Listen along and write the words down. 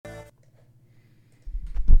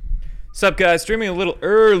What's up, guys? Streaming a little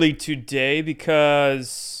early today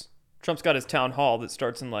because Trump's got his town hall that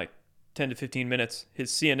starts in like 10 to 15 minutes,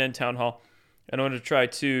 his CNN town hall. And I wanted to try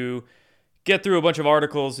to get through a bunch of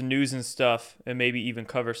articles and news and stuff and maybe even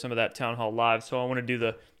cover some of that town hall live. So I want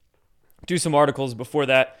to do some articles before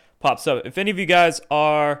that pops up. If any of you guys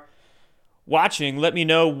are watching, let me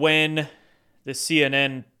know when the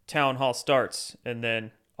CNN town hall starts, and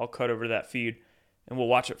then I'll cut over to that feed and we'll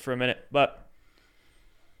watch it for a minute. But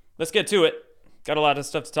let's get to it. Got a lot of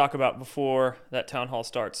stuff to talk about before that town hall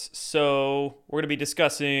starts. So we're going to be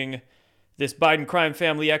discussing this Biden crime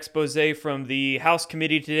family expose from the House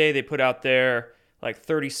committee today. They put out their like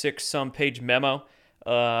 36 some page memo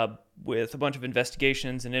with a bunch of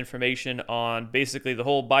investigations and information on basically the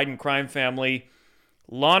whole Biden crime family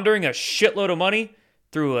laundering a shitload of money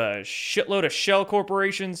through a shitload of shell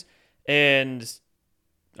corporations and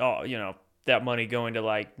that money going to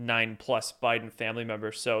like 9+ Biden family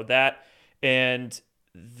members. So that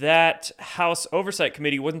House Oversight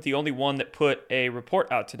Committee wasn't the only one that put a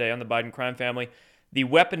report out today on the Biden crime family. The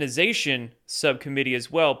Weaponization Subcommittee as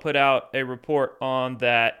well put out a report on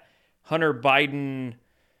that Hunter Biden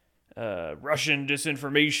Russian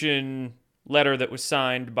disinformation letter that was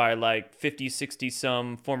signed by like 50, 60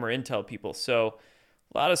 some former intel people. So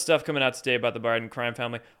a lot of stuff coming out today about the Biden crime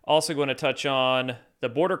family. Also going to touch on the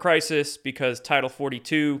border crisis because Title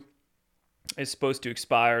 42 is supposed to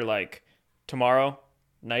expire like tomorrow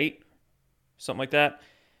night, something like that.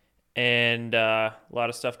 And a lot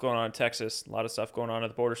of stuff going on in Texas, a lot of stuff going on at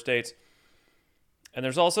the border states. And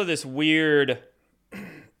there's also this weird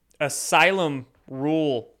asylum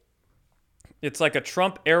rule. It's like a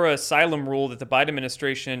Trump-era asylum rule that the Biden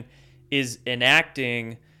administration is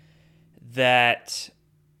enacting that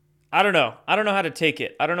I don't know. I don't know how to take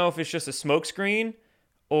it. I don't know if it's just a smokescreen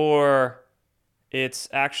or it's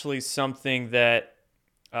actually something that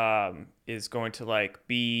is going to like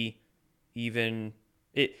be even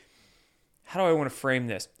it. How do I want to frame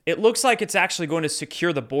this? It looks like it's actually going to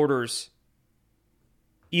secure the borders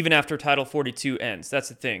even after Title 42 ends. That's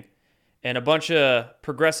the thing. And a bunch of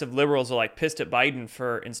progressive liberals are like pissed at Biden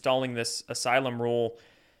for installing this asylum rule.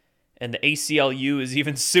 And the ACLU is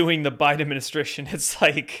even suing the Biden administration. It's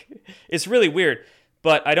like, it's really weird.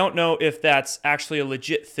 But I don't know if that's actually a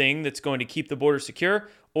legit thing that's going to keep the border secure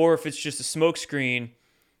or if it's just a smokescreen.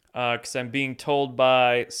 Because I'm being told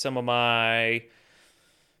by some of my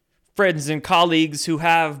friends and colleagues who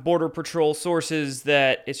have Border Patrol sources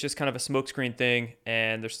that it's just kind of a smokescreen thing.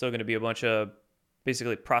 And there's still going to be a bunch of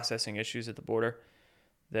basically processing issues at the border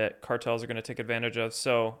that cartels are going to take advantage of.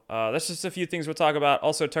 So that's just a few things we'll talk about.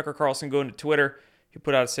 Also, Tucker Carlson going to Twitter. He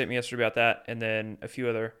put out a statement yesterday about that, and then a few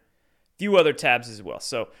other tabs as well.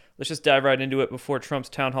 So let's just dive right into it before Trump's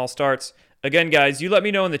town hall starts. Again, guys, you let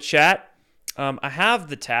me know in the chat. I have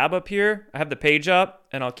the tab up here. I have the page up,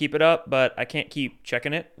 and I'll keep it up, but I can't keep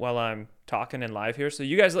checking it while I'm talking and live here. So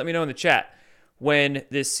you guys let me know in the chat when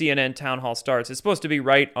this CNN town hall starts. It's supposed to be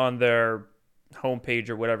right on their homepage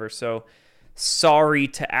or whatever. So sorry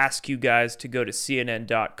to ask you guys to go to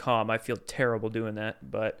CNN.com. I feel terrible doing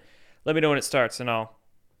that, but let me know when it starts and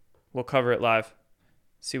we'll cover it live.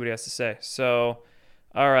 See what he has to say. So,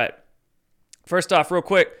 all right. First off, real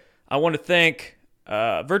quick, I want to thank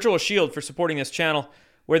Virtual Shield for supporting this channel.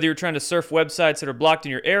 Whether you're trying to surf websites that are blocked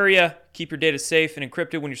in your area, keep your data safe and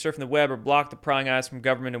encrypted when you're surfing the web, or block the prying eyes from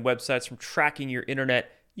government and websites from tracking your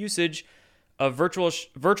internet usage, a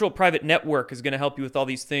virtual private network is going to help you with all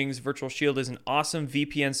these things. Virtual Shield is an awesome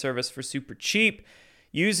VPN service for super cheap.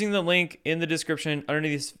 Using the link in the description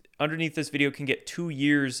underneath this video can get 2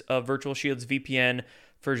 years of Virtual Shield's VPN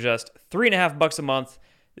for just $3.50 a month.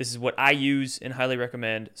 This is what I use and highly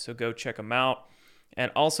recommend, so go check them out.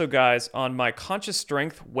 And also, guys, on my Conscious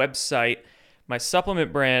Strength website, my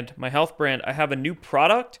supplement brand, my health brand, I have a new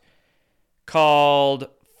product called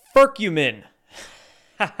Furcumin.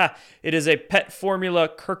 It is a pet formula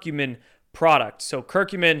curcumin product. So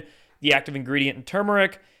curcumin, the active ingredient in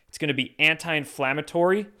turmeric, it's going to be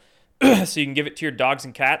anti-inflammatory. So you can give it to your dogs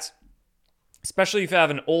and cats, especially if you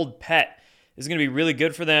have an old pet. It's going to be really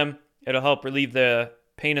good for them. It'll help relieve the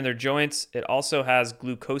pain in their joints. It also has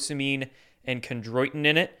glucosamine and chondroitin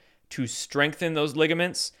in it to strengthen those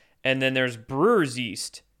ligaments. And then there's brewer's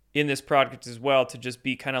yeast in this product as well to just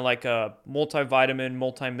be kind of like a multivitamin,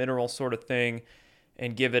 multi-mineral sort of thing,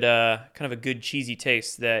 and give it a kind of a good cheesy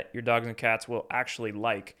taste that your dogs and cats will actually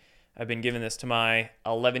like. I've been giving this to my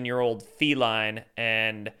 11-year-old feline,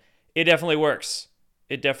 and it definitely works.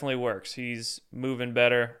 It definitely works. He's moving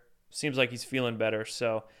better. Seems like he's feeling better.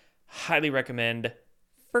 So highly recommend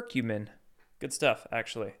Furcumin. Good stuff,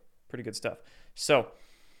 actually. Pretty good stuff. So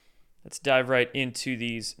let's dive right into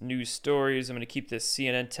these news stories. I'm going to keep this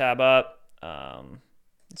CNN tab up.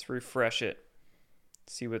 Let's refresh it.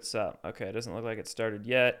 See what's up. Okay, it doesn't look like it started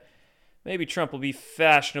yet. Maybe Trump will be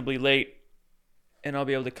fashionably late and I'll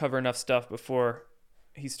be able to cover enough stuff before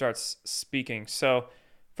he starts speaking. So,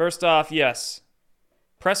 first off, yes,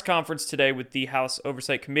 press conference today with the House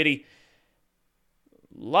Oversight Committee.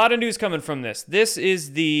 A lot of news coming from this. This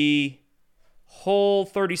is the whole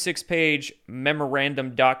 36-page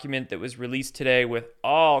memorandum document that was released today with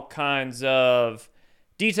all kinds of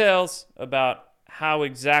details about how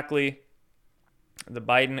exactly the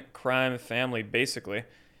Biden crime family basically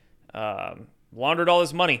laundered all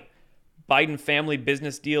this money. Biden family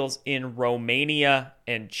business deals in Romania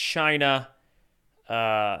and China.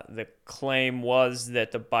 The claim was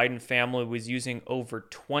that the Biden family was using over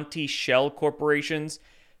 20 shell corporations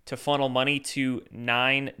to funnel money to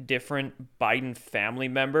 9 different Biden family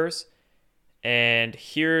members. And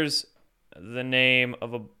here's the names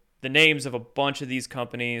of a bunch of these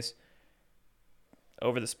companies.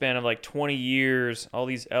 Over the span of like 20 years, all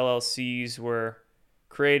these LLCs were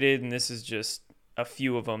created, and this is just a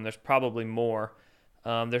few of them. There's probably more.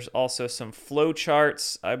 There's also some flow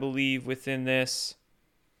charts, I believe, within this.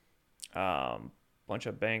 Bunch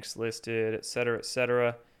of banks listed, et cetera, et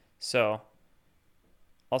cetera. So,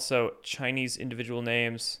 also Chinese individual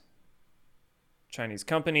names, Chinese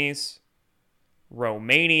companies,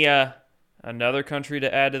 Romania, another country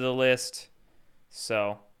to add to the list.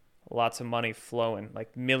 So, lots of money flowing,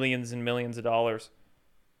 like millions and millions of dollars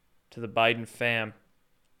to the Biden fam.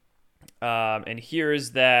 And here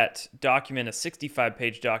is that document, a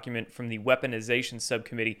 65-page document from the Weaponization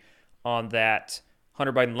Subcommittee on that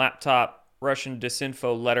Hunter Biden laptop Russian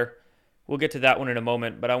disinfo letter. We'll get to that one in a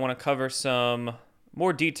moment, but I want to cover some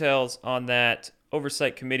more details on that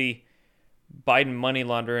Oversight Committee Biden money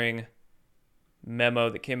laundering memo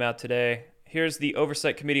that came out today. Here's the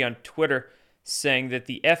Oversight Committee on Twitter saying that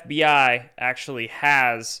the FBI actually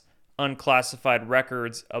has unclassified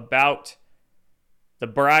records about the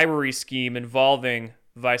bribery scheme involving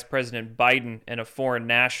Vice President Biden and a foreign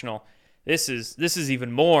national. This is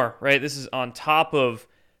even more, right? This is on top of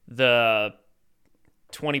the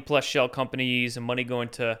 20-plus shell companies and money going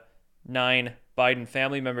to 9 Biden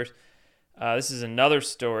family members. This is another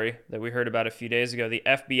story that we heard about a few days ago. The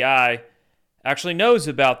FBI actually knows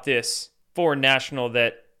about this foreign national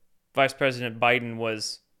that Vice President Biden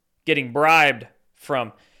was getting bribed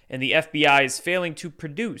from, and the FBI is failing to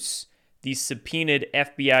produce the subpoenaed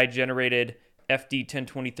FBI-generated FD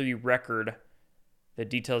 1023 record that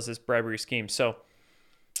details this bribery scheme. So,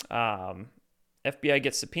 FBI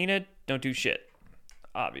gets subpoenaed, don't do shit.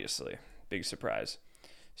 Obviously, big surprise.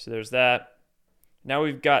 So there's that. Now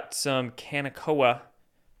we've got some Kanekoa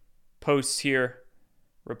posts here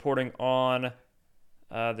reporting on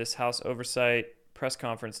this House Oversight press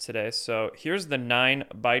conference today. So here's the 9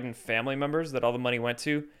 Biden family members that all the money went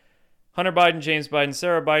to: Hunter Biden, James Biden,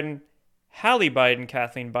 Sarah Biden, Hallie Biden,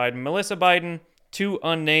 Kathleen Biden, Melissa Biden, 2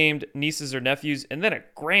 unnamed nieces or nephews, and then a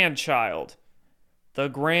grandchild. The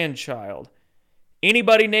grandchild.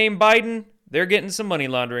 Anybody named Biden, they're getting some money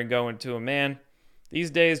laundering going to them, man.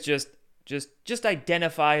 These days, just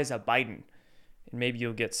identify as a Biden, and maybe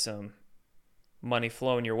you'll get some money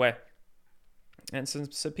flowing your way. And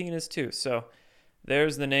some subpoenas too. So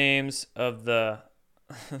there's the names of the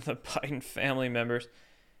Biden family members.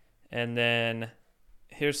 And then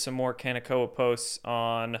here's some more Kanekoa posts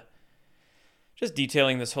on just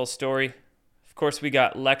detailing this whole story. Of course, we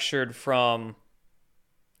got lectured from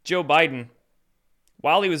Joe Biden.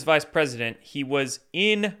 While he was vice president, he was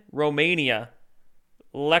in Romania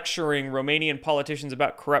lecturing Romanian politicians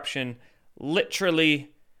about corruption,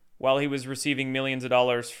 literally while he was receiving millions of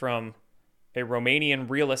dollars from a Romanian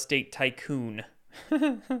real estate tycoon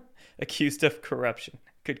accused of corruption.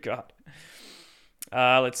 Good God.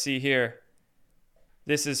 Let's see here.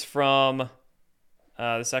 This is from,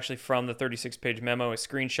 actually from the 36-page memo, a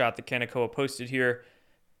screenshot that Kanekoa posted here,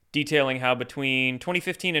 detailing how between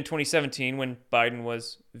 2015 and 2017, when Biden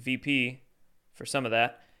was VP for some of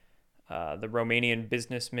that, the Romanian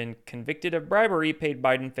businessman convicted of bribery paid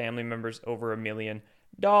Biden family members over $1 million.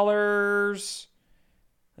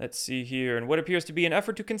 Let's see here. In what appears to be an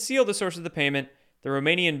effort to conceal the source of the payment, the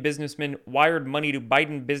Romanian businessman wired money to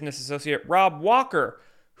Biden business associate Rob Walker,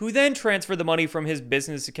 who then transferred the money from his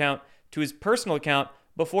business account to his personal account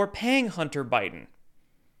before paying Hunter Biden.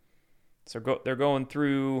 So they're going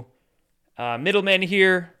through middlemen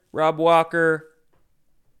here. Rob Walker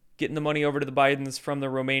getting the money over to the Bidens from the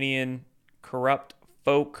Romanian corrupt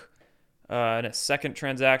folk. In a second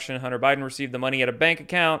transaction, Hunter Biden received the money at a bank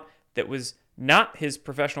account that was not his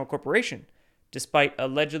professional corporation, despite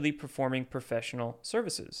allegedly performing professional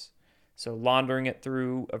services. So laundering it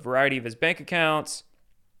through a variety of his bank accounts.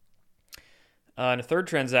 In a third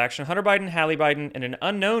transaction, Hunter Biden, Hallie Biden, and an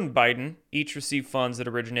unknown Biden each received funds that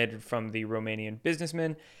originated from the Romanian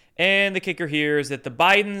businessman. And the kicker here is that the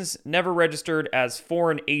Bidens never registered as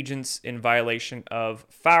foreign agents in violation of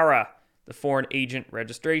FARA, the Foreign Agent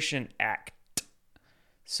Registration Act.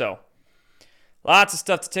 So, lots of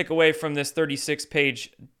stuff to take away from this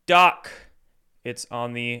 36-page doc. It's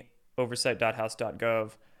on the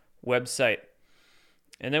oversight.house.gov website.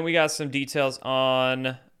 And then we got some details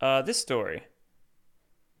on this story.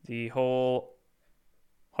 The whole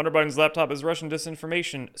Hunter Biden's laptop is Russian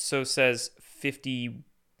disinformation, so says 60.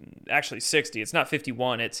 It's not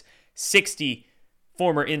 51, it's 60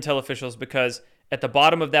 former intel officials, because at the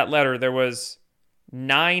bottom of that letter there was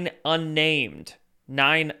nine unnamed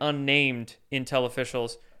intel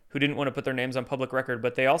officials who didn't want to put their names on public record,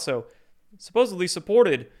 but they also supposedly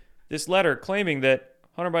supported this letter claiming that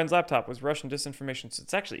Hunter Biden's laptop was Russian disinformation. So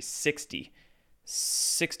it's actually 60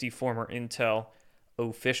 former intel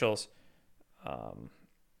officials.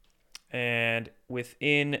 And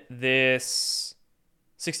within this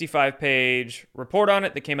 65-page report on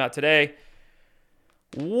it that came out today,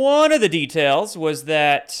 one of the details was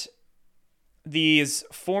that these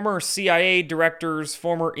former CIA directors,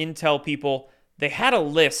 former intel people, they had a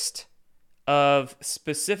list of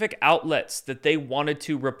specific outlets that they wanted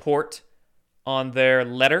to report on their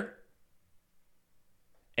letter.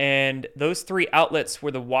 And those three outlets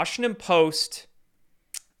were the Washington Post,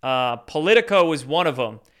 Politico was one of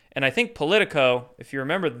them. And I think Politico, if you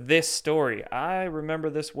remember this story, I remember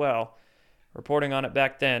this well, reporting on it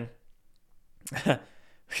back then.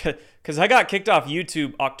 Because I got kicked off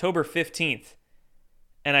YouTube October 15th.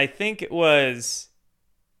 And I think it was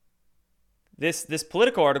this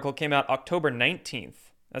Politico article came out October 19th.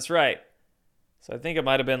 That's right. So I think it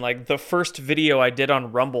might have been like the first video I did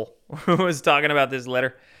on Rumble was talking about this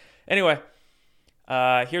letter. Anyway,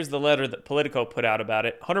 here's the letter that Politico put out about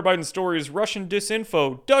it. Hunter Biden's story is Russian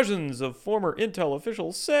disinfo, dozens of former intel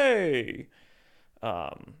officials say.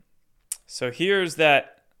 So here's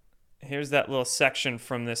that little section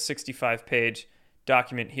from this 65-page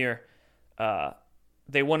document here.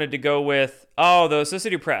 They wanted to go with, the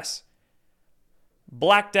Associated Press.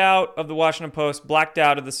 Blacked out of the Washington Post, blacked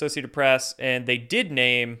out of the Associated Press, and they did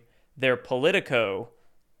name their Politico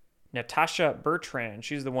Natasha Bertrand.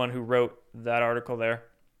 She's the one who wrote that article there.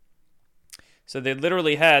 So they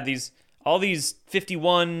literally had all these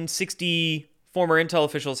 51, 60 former intel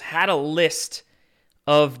officials had a list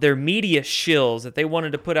of their media shills that they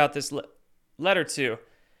wanted to put out this letter to.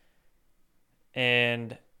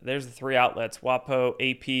 And there's the three outlets, WAPO,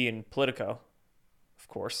 AP, and Politico, of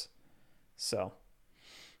course. So,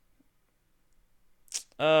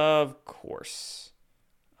 of course.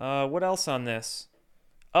 What else on this?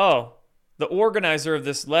 Oh, the organizer of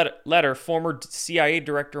this letter, former CIA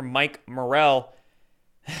director Mike Morell,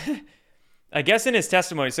 I guess in his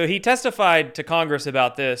testimony. So he testified to Congress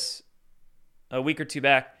about this a week or two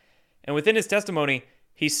back. And within his testimony,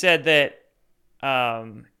 he said that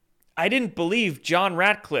I didn't believe John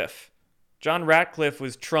Ratcliffe. John Ratcliffe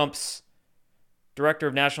was Trump's director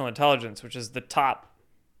of national intelligence, which is the top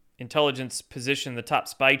intelligence position, the top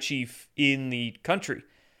spy chief in the country.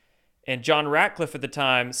 And John Ratcliffe at the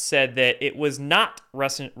time said that it was not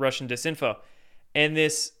Russian disinfo. And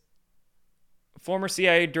this former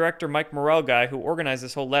CIA director, Mike Morell guy, who organized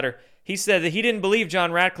this whole letter, he said that he didn't believe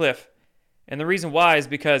John Ratcliffe. And the reason why is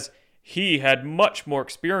because he had much more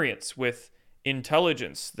experience with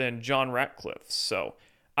intelligence than John Ratcliffe. So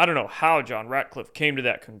I don't know how John Ratcliffe came to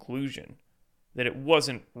that conclusion, that it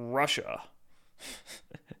wasn't Russia.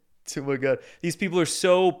 Oh my God. These people are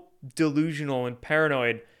so delusional and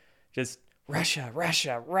paranoid. Just Russia,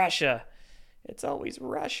 Russia, Russia. It's always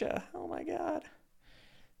Russia. Oh my God.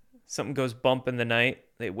 Something goes bump in the night.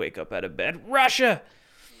 They wake up out of bed. Russia.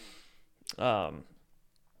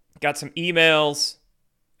 Got some emails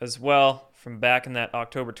as well from back in that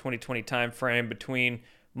October 2020 timeframe between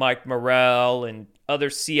Mike Morell and other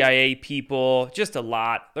CIA people. Just a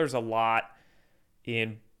lot. There's a lot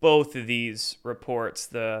in both of these reports.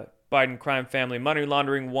 The Biden crime family money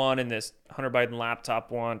laundering one and this Hunter Biden laptop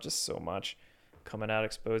one. Just so much coming out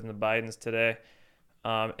exposing the Bidens today.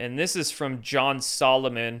 And this is from John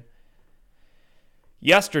Solomon.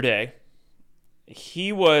 Yesterday,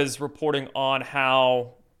 he was reporting on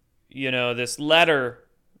how, this letter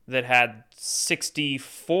that had 60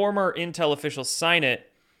 former intel officials sign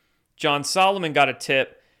it, John Solomon got a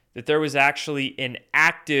tip that there was actually an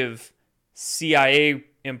active CIA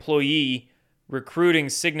employee recruiting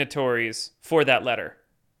signatories for that letter.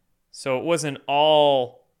 So it wasn't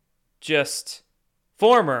all just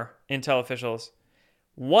former intel officials.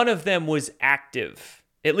 One of them was active,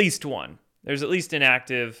 at least one. There's at least an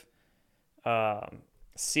active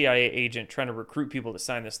CIA agent trying to recruit people to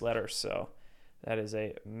sign this letter. So that is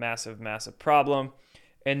a massive, massive problem.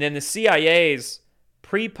 And then the CIA's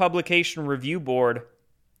Pre-Publication Review Board,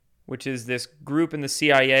 which is this group in the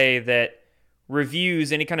CIA that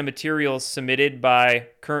reviews any kind of materials submitted by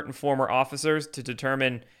current and former officers to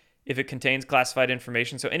determine if it contains classified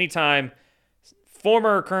information. So anytime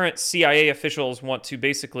former or current CIA officials want to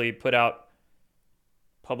basically put out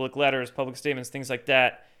public letters, public statements, things like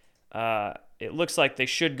that, it looks like they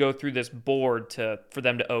should go through this board for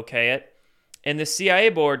them to okay it. And the CIA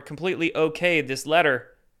board completely okayed this letter,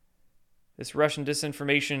 this Russian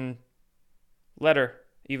disinformation letter,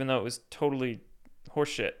 even though it was totally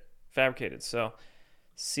horseshit, fabricated. So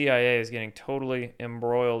CIA is getting totally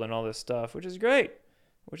embroiled in all this stuff, which is great,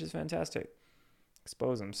 which is fantastic.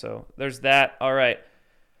 Expose them. So there's that. All right.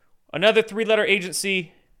 Another 3-letter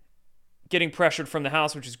agency getting pressured from the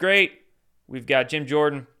House, which is great. We've got Jim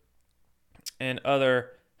Jordan and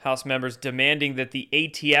other House members demanding that the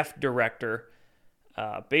ATF director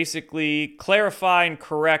basically clarify and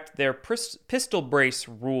correct their pistol brace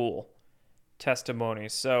rule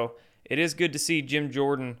testimonies. So it is good to see Jim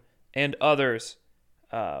Jordan and others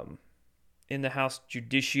in the House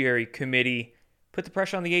Judiciary Committee put the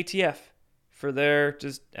pressure on the ATF for their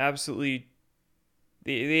just absolutely...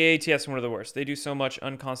 The ATF's one of the worst. They do so much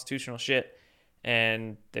unconstitutional shit,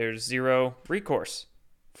 and there's zero recourse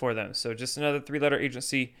for them. So just another 3-letter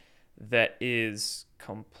agency that is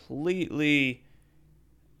completely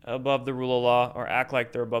above the rule of law, or act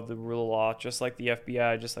like they're above the rule of law, just like the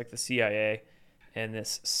FBI, just like the CIA. And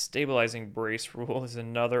this stabilizing brace rule is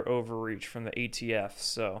another overreach from the ATF.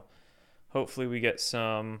 So hopefully we get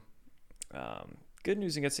some good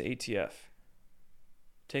news against the ATF,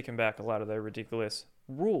 taking back a lot of their ridiculous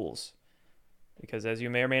rules. Because as you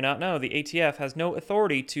may or may not know, the ATF has no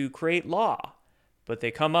authority to create law, but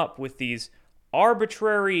they come up with these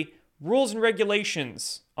arbitrary rules and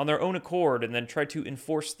regulations on their own accord and then try to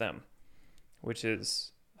enforce them, which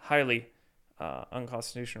is highly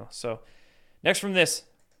unconstitutional. So next from this,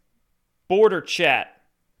 border chat.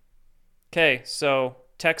 Okay, so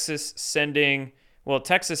Texas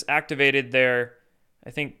activated their, I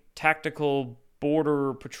think, tactical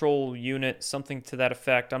border patrol unit, something to that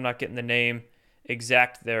effect. I'm not getting the name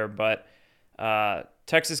exact there, but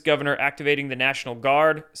Texas governor activating the National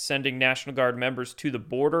Guard, sending National Guard members to the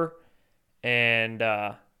border. And,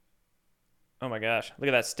 oh my gosh, look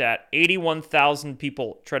at that stat. 81,000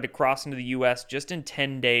 people tried to cross into the U.S. just in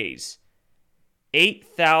 10 days.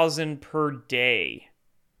 8,000 per day.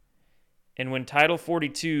 And when Title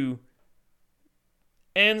 42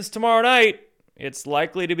 ends tomorrow night, it's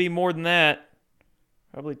likely to be more than that.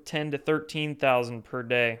 Probably 10 to 13,000 per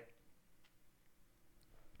day.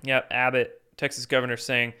 Yep, Abbott, Texas governor,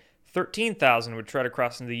 saying 13,000 would try to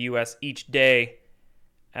cross into the U.S. each day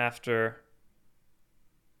after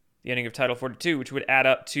the ending of Title 42, which would add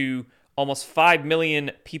up to almost 5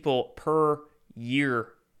 million people per year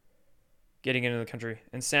getting into the country.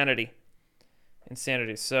 Insanity.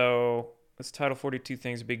 So this Title 42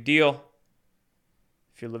 thing is a big deal.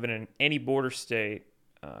 If you're living in any border state,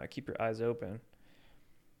 keep your eyes open.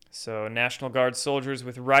 So National Guard soldiers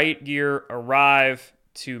with riot gear arrive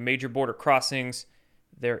to major border crossings.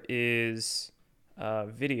 There is a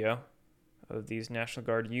video of these National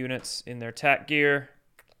Guard units in their TAC gear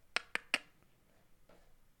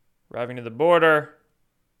arriving to the border.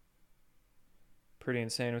 Pretty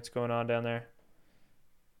insane what's going on down there.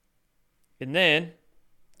 And then,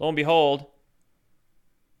 lo and behold,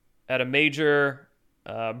 at a major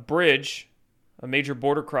bridge, a major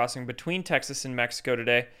border crossing between Texas and Mexico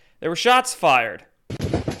today, there were shots fired.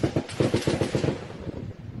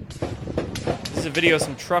 This is a video of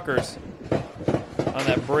some truckers on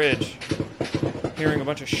that bridge hearing a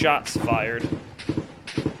bunch of shots fired.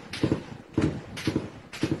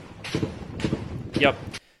 Yep.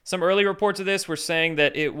 Some early reports of this were saying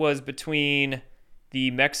that it was between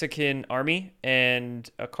the Mexican army and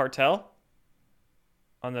a cartel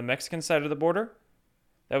on the Mexican side of the border.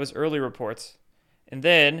 That was early reports. And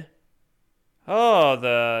then,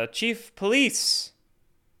 the chief police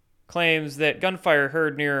claims that gunfire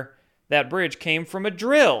heard near that bridge came from a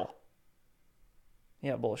drill.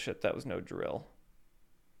 Yeah, bullshit. That was no drill.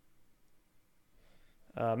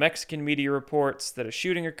 Mexican media reports that a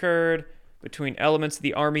shooting occurred between elements of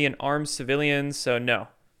the army and armed civilians. So no,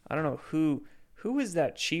 I don't know who is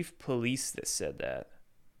that chief police that said that.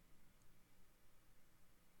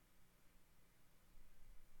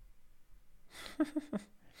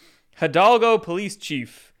 Hidalgo Police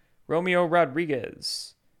Chief Romeo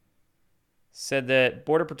Rodriguez said that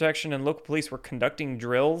Border Protection and local police were conducting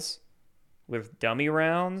drills with dummy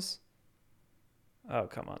rounds. Oh,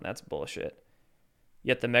 come on, that's bullshit.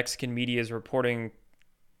 Yet the Mexican media is reporting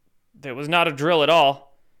that it was not a drill at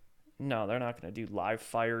all. No, they're not going to do live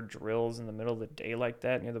fire drills in the middle of the day like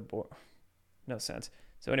that near the border. No sense.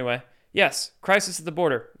 So anyway, yes, crisis at the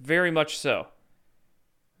border. Very much so.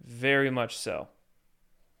 Very much so.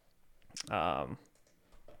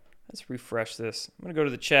 Let's refresh this. I'm going to go to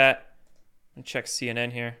the chat and check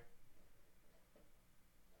CNN here.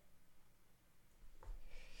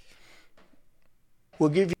 We'll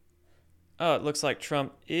give you. Oh, it looks like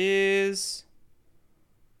Trump is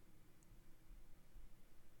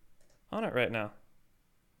on it right now.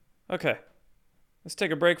 Okay. Let's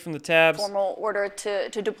take a break from the tabs. Formal order to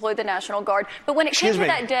deploy the National Guard. But when it came to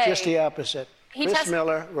that day... Just the opposite. Chris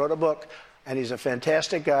Miller wrote a book, and he's a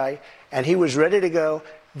fantastic guy, and he was ready to go.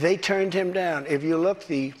 They turned him down. If you look,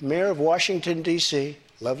 the mayor of Washington, D.C.,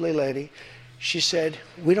 lovely lady, she said,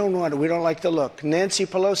 we don't want it. We don't like the look. Nancy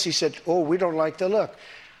Pelosi said, oh, we don't like the look.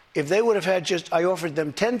 If they would have had I offered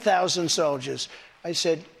them 10,000 soldiers. I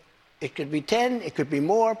said, it could be 10, it could be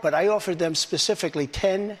more, but I offered them specifically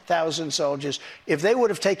 10,000 soldiers. If they would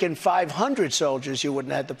have taken 500 soldiers, you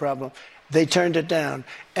wouldn't have had the problem. They turned it down.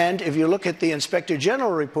 And if you look at the Inspector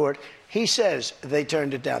General report, he says they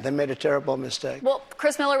turned it down. They made a terrible mistake. Well,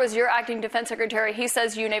 Chris Miller was your acting defense secretary. He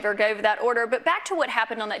says you never gave that order. But back to what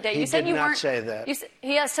happened on that day. You said you weren't. He did not say that.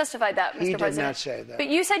 He has testified that, Mr. President. He did not say that. But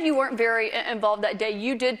you said you weren't very involved that day.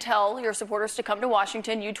 You did tell your supporters to come to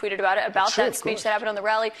Washington. You tweeted about it, about that speech that happened on the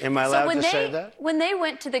rally. Am I allowed to say that? When they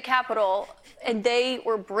went to the Capitol and they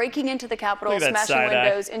were breaking into the Capitol, smashing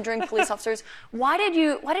windows, injuring police officers, why did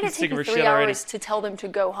it take you 3 hours to tell them to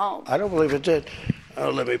go home? I don't believe it did. Oh,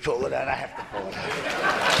 let me pull it out. I have to pull it out.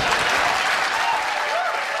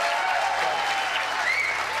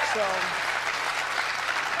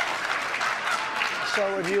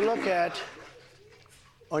 So if you look at,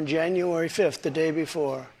 on January 5th, the day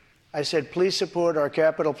before, I said, please support our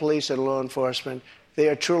Capitol Police and law enforcement. They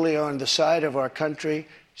are truly on the side of our country.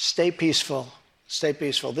 Stay peaceful. Stay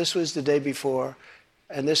peaceful. This was the day before,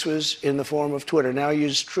 and this was in the form of Twitter. Now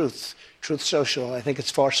use Truth Social. I think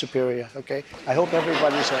it's far superior, okay? I hope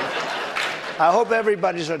everybody's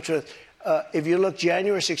on Truth. If you look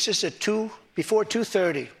January 6th, this is before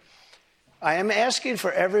 2:30. I am asking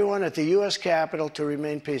for everyone at the U.S. Capitol to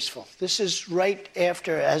remain peaceful. This is right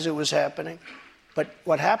after, as it was happening. But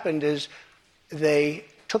what happened is they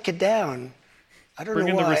took it down. I don't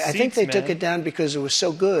know why. I think they took it down because it was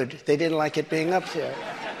so good. They didn't like it being up there.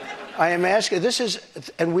 I am asking,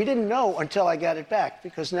 and we didn't know until I got it back,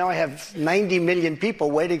 because now I have 90 million people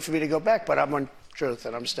waiting for me to go back, but I'm on Truth,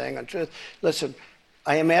 and I'm staying on Truth. Listen,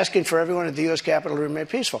 I am asking for everyone at the U.S. Capitol to remain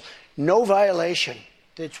peaceful. No violation.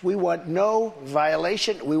 We want no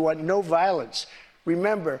violation. We want no violence.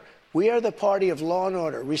 Remember, we are the party of law and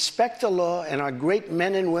order. Respect the law and our great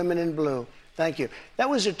men and women in blue. Thank you. That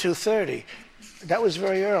was at 2:30. That was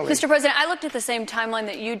very early. Mr. President, I looked at the same timeline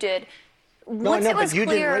that you did. No, but you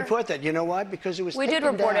didn't report that. You know why? Because it was taken down. We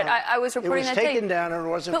did report it. I was reporting that day. It was taken down and it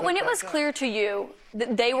wasn't. But when it was clear to you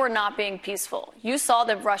that they were not being peaceful, you saw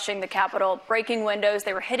them rushing the Capitol, breaking windows.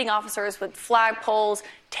 They were hitting officers with flagpoles,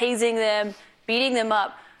 tasing them, beating them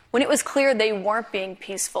up. When it was clear they weren't being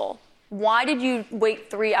peaceful, why did you wait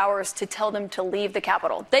 3 hours to tell them to leave the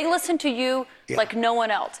Capitol? They listened to you like no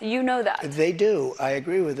one else. You know that. They do. I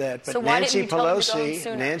agree with that. But so why didn't you tell them to go home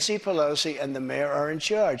sooner? Nancy Pelosi and the mayor are in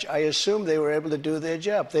charge. I assume they were able to do their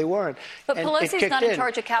job. They weren't. But Pelosi's not in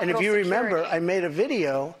charge of Capitol security. And if you remember, security. I made a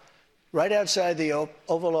video right outside the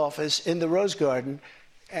Oval Office in the Rose Garden.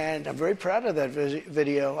 And I'm very proud of that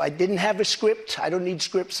video. I didn't have a script. I don't need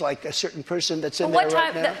scripts like a certain person that's in there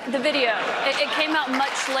right now. What time, the video? It came out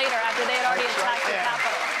much later after they had already attacked the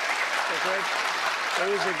Capitol. It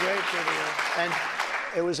was a great video. And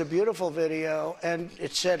it was a beautiful video. And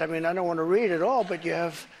it said, I mean, I don't want to read it all, but you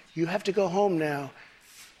have to go home now.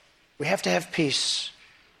 We have to have peace.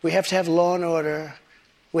 We have to have law and order.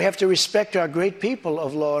 We have to respect our great people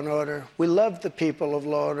of law and order. We love the people of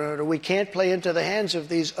law and order. We can't play into the hands of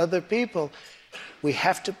these other people. We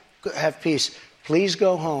have to have peace. Please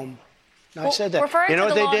go home. Now, I said that. You know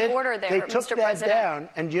what they did? They took that down.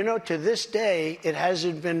 And, you know, to this day, it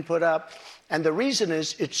hasn't been put up. And the reason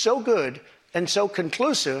is it's so good and so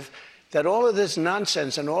conclusive that all of this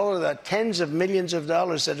nonsense and all of the tens of millions of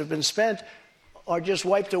dollars that have been spent are just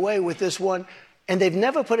wiped away with this one. And they've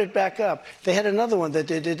never put it back up. They had another one that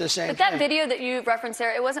they did the same thing. But that video that you referenced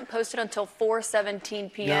there, it wasn't posted until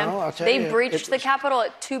 4:17 p.m. No, I'll tell you. They breached the Capitol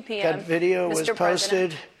at 2 p.m. That video was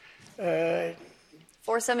posted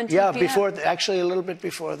 4:17 Yeah, p.m. actually a little bit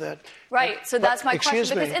before that. Right, so that's my question.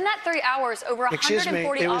 Excuse me. Because in that 3 hours, over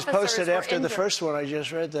 140 it was officers posted were after the injured. first one I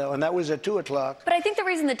just read, though, and that was at 2 o'clock. But I think the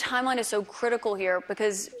reason the timeline is so critical here,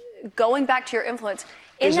 because going back to your influence,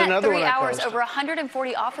 in Here's that another 3 one I hours, posted. over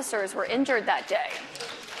 140 officers were injured that day.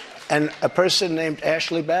 And a person named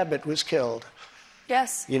Ashley Babbitt was killed.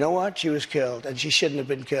 Yes. You know what? She was killed, and she shouldn't have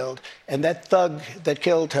been killed. And that thug that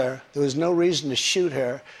killed her, there was no reason to shoot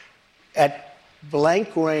her. At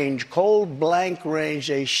blank range, cold blank range,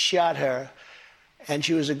 they shot her. And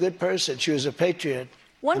she was a good person. She was a patriot.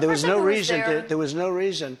 There was no reason. There was no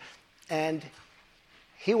reason. And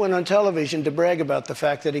he went on television to brag about the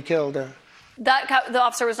fact that he killed her. The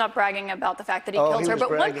officer was not bragging about the fact that he killed her. But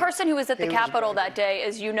bragging. one person who was at the Capitol that day,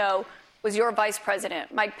 as you know, was your vice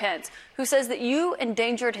president, Mike Pence, who says that you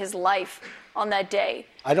endangered his life on that day.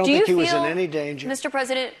 I don't think he was in any danger. Mr.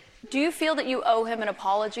 President, do you feel that you owe him an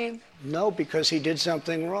apology? No, because he did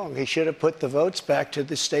something wrong. He should have put the votes back to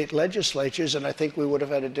the state legislatures, and I think we would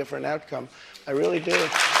have had a different outcome. I really do.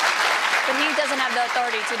 But he doesn't have the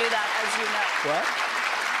authority to do that, as you know. What?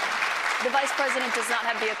 The vice president does not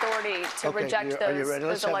have the authority to reject those Are you ready?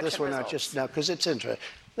 Let's have this one out just now, because it's interesting.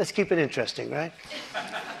 Let's keep it interesting, right?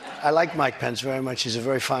 I like Mike Pence very much. He's a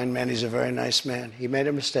very fine man. He's a very nice man. He made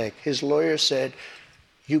a mistake. His lawyer said,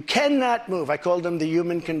 you cannot move. I called him the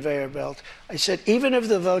human conveyor belt. I said, even if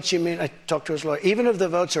the votes, I talked to his lawyer, even if the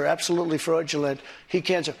votes are absolutely fraudulent, he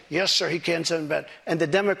can't say, yes, sir, he can't send back. And the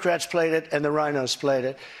Democrats played it, and the rhinos played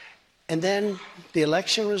it. And then the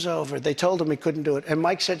election was over. They told him he couldn't do it. And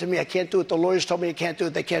Mike said to me, I can't do it. The lawyers told me I can't do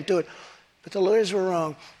it. They can't do it. But the lawyers were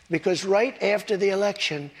wrong, because right after the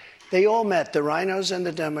election, they all met, the rhinos and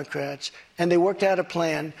the Democrats, and they worked out a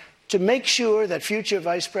plan to make sure that future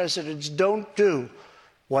vice presidents don't do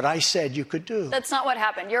what I said you could do. That's not what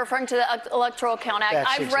happened. You're referring to the Electoral Count Act.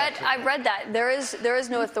 I've read that. There is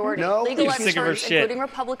no authority. No, legal experts, including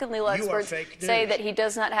Republican legal experts, say that he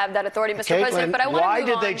does not have that authority, Mr. President. But I want to move on. Why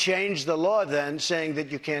did they change the law then, saying that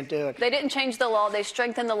you can't do it? They didn't change the law. They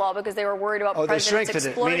strengthened the law because they were worried about presidents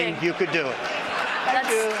exploiting. Meaning you could do it.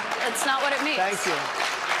 That's not what it means. Thank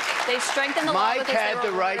you. They strengthened the law because they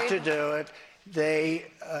were worried. Mike had the right to do it. They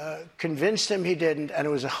convinced him he didn't, and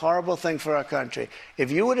it was a horrible thing for our country.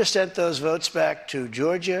 If you would have sent those votes back to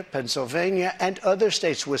Georgia, Pennsylvania, and other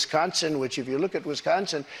states, Wisconsin, which if you look at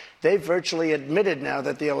Wisconsin, they virtually admitted now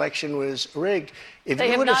that the election was rigged. If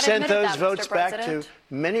you would have sent those votes back to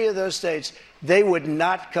many of those states, they would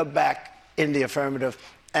not come back in the affirmative.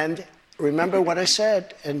 And remember what I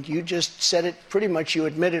said, and you just said it pretty much. You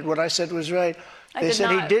admitted what I said was right. They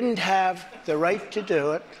said he didn't have the right to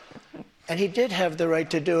do it. And he did have the right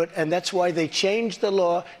to do it, and that's why they changed the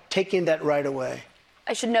law, taking that right away.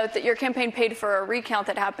 I should note that your campaign paid for a recount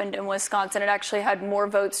that happened in Wisconsin. It actually had more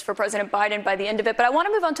votes for President Biden by the end of it. But I want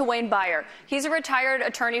to move on to Wayne Beyer. He's a retired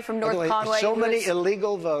attorney from North Conway. So many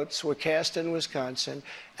illegal votes were cast in Wisconsin.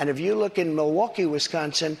 And if you look in Milwaukee,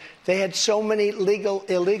 Wisconsin, they had so many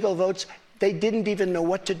illegal votes, they didn't even know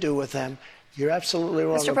what to do with them. You're absolutely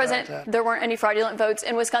wrong Mr. President, there weren't any fraudulent votes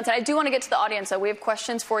in Wisconsin. I do want to get to the audience, though. We have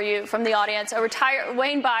questions for you from the audience.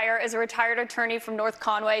 Wayne Beyer is a retired attorney from North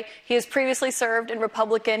Conway. He has previously served in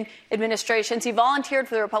Republican administrations. He volunteered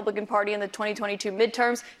for the Republican Party in the 2022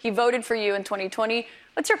 midterms. He voted for you in 2020.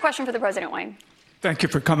 What's your question for the President, Wayne? Thank you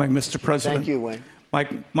for coming, Mr. President. Thank you, Wayne.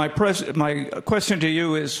 My question to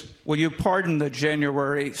you is, will you pardon the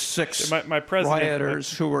January 6th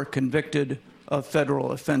rioters who were convicted of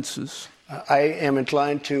federal offenses? I am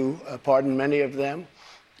inclined to pardon many of them.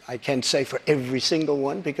 I can't say for every single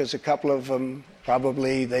one, because a couple of them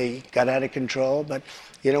probably they got out of control. But,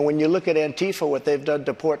 you know, when you look at Antifa, what they've done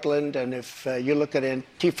to Portland, and if you look at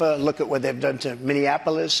Antifa, look at what they've done to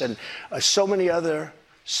Minneapolis and so many other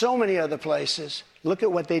places. Look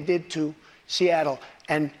at what they did to Seattle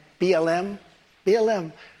and BLM.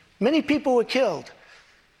 Many people were killed.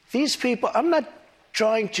 These people, I'm not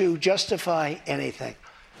trying to justify anything.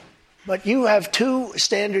 But you have two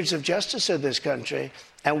standards of justice in this country,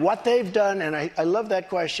 and what they've done, and I love that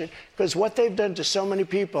question, because what they've done to so many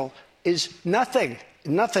people is nothing.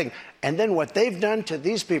 And then what they've done to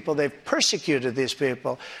these people, they've persecuted these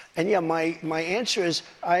people. And yeah, my answer is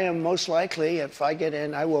I am most likely, if I get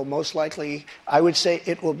in, I will most likely, I would say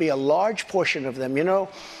it will be a large portion of them. You know,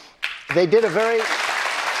 they did and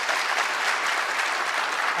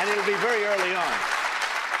it'll be very early on.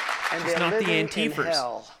 And they're living in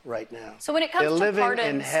hell right now. So when it comes to pardons, they're living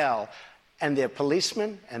in hell. And they're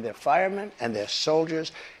policemen, and they're firemen, and they're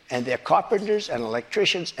soldiers, and they're carpenters and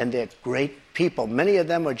electricians, and they're great people. Many of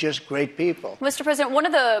them are just great people. Mr. President, one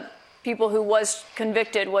of the people who was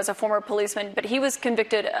convicted was a former policeman, but he was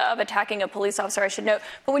convicted of attacking a police officer, I should note.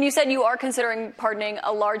 But when you said you are considering pardoning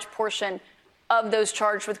a large portion of those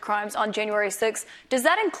charged with crimes on January 6th, does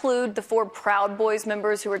that include the 4 Proud Boys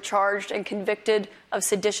members who were charged and convicted of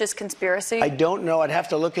seditious conspiracy? I don't know. I'd have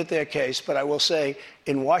to look at their case, but I will say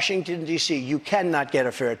in Washington, D.C., you cannot get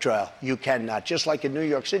a fair trial. You cannot. Just like in New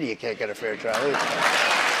York City, you can't get a fair trial either.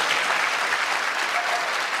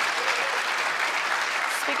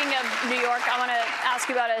 Speaking of New York, I want to ask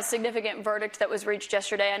you about a significant verdict that was reached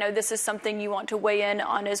yesterday. I know this is something you want to weigh in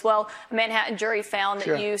on as well. A Manhattan jury found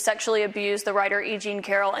that you sexually abused the writer E. Jean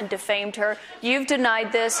Carroll and defamed her. You've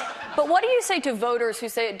denied this. But what do you say to voters who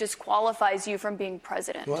say it disqualifies you from being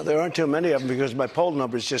president? Well, there aren't too many of them because my poll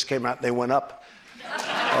numbers just came out and they went up.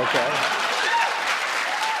 Okay.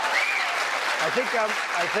 I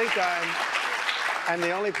think I'm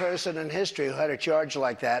the only person in history who had a charge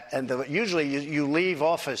like that. And usually you leave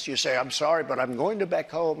office, you say, I'm sorry, but I'm going to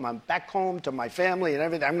back home. I'm back home to my family and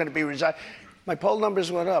everything. I'm going to be resigned. My poll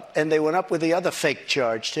numbers went up, and they went up with the other fake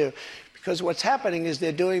charge, too. Because what's happening is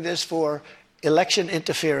they're doing this for election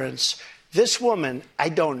interference. This woman, I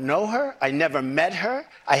don't know her. I never met her.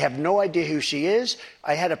 I have no idea who she is.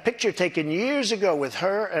 I had a picture taken years ago with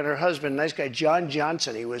her and her husband, nice guy, John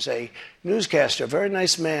Johnson. He was a newscaster, very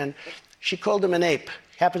nice man. She called him an ape.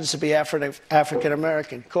 Happens to be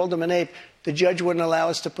African-American. Called him an ape. The judge wouldn't allow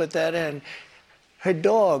us to put that in. Her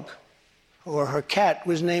dog or her cat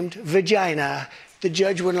was named Vagina. The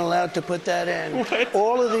judge wouldn't allow to put that in. What?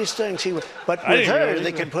 All of these things. But with her,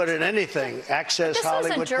 they can put in anything. Access this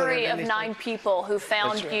Hollywood. This was a jury of 9 people who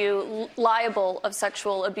found you liable of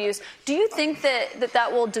sexual abuse. Do you think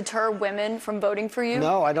that will deter women from voting for you?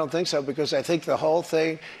 No, I don't think so, because I think the whole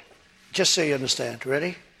thing, just so you understand,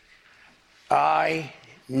 ready? I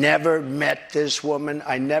never met this woman.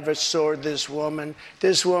 I never saw this woman.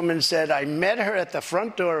 This woman said, I met her at the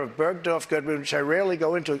front door of Bergdorf Goodman, which I rarely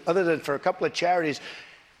go into other than for a couple of charities.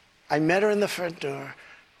 I met her in the front door.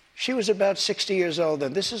 She was about 60 years old,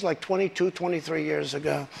 and this is like 22, 23 years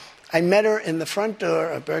ago. I met her in the front door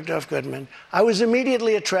of Bergdorf Goodman. I was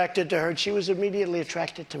immediately attracted to her, and she was immediately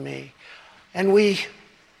attracted to me. And we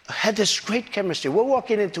had this great chemistry. We're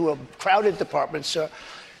walking into a crowded department store.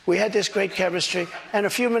 We had this great chemistry, and a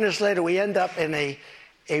few minutes later, we end up in a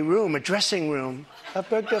room, a dressing room of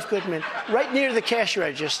Bergdorf Goodman, right near the cash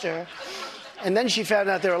register. And then she found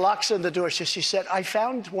out there were locks on the door. So she said, I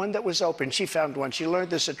found one that was open. She found one. She learned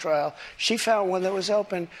this at trial. She found one that was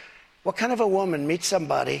open. What kind of a woman meets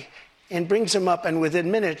somebody and brings them up, and within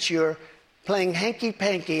minutes, you're playing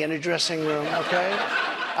hanky-panky in a dressing room, okay?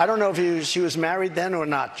 I don't know if she was married then or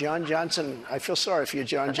not. John Johnson, I feel sorry for you,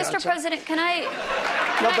 John Johnson. Mr. President, can I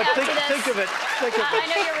think of it. I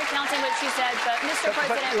know you're recounting what she said, but Mr.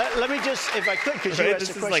 President. Let me just, if I could, because you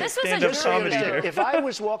asked the question. Like stand-up comedy here. If I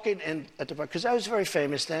was walking in at the, because I was very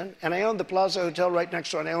famous then, and I owned the Plaza Hotel right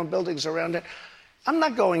next door, and I owned buildings around it, I'm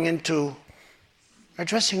not going into a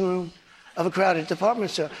dressing room of a crowded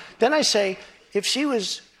department store. Then I say, if she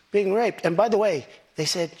was being raped, and by the way, they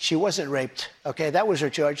said she wasn't raped. Okay, that was her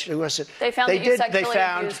charge. It wasn't. They found that you sexually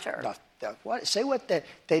abused her. What? Say what? They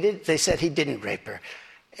did. They said he didn't rape her.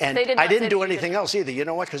 And I didn't do anything else either. You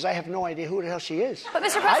know what? Because I have no idea who the hell she is. But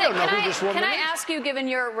Mr. President, I don't know who this woman is. Can I ask you, given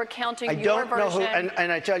your recounting your version? I don't know who,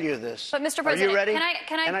 and I tell you this. But Mr. President, are you ready?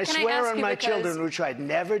 Can I swear ask on you my because children, which I'd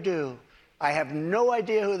never do. I have no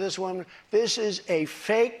idea who this woman. This is a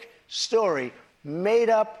fake story, made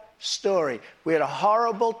up story. We had a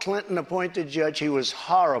horrible Clinton-appointed judge. He was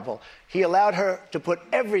horrible. He allowed her to put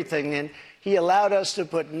everything in. He allowed us to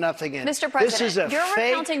put nothing in. Mr. President, this is a you're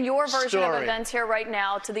fake recounting your version story. of events here right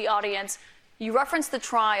now to the audience. You referenced the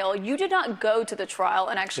trial. You did not go to the trial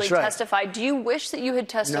and actually testify. Do you wish that you had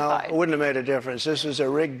testified? No, it wouldn't have made a difference. This was a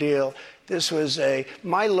rigged deal.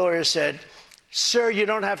 My lawyer said, sir, you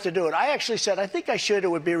don't have to do it. I actually said, I think I should. It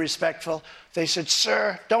would be respectful. They said,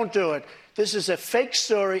 sir, don't do it. This is a fake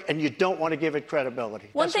story, and you don't want to give it credibility.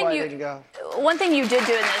 That's why I didn't go. One thing you did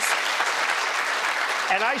do in this.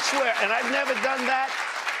 And I swear, and I've never done that,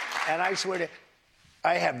 and I swear to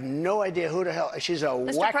I have no idea who the hell. She's a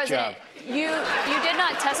whack job. Mr. President, you did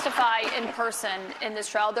not testify in person in this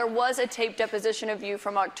trial. There was a tape deposition of you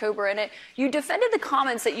from October in it. You defended the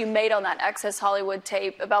comments that you made on that Access Hollywood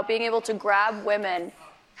tape about being able to grab women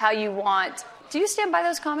how you want. Do you stand by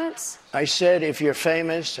those comments? I said if you're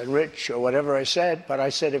famous and rich or whatever I said, but I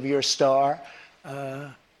said if you're a star,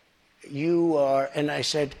 you are, and I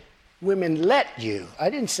said women let you. I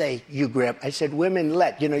didn't say you grab. I said women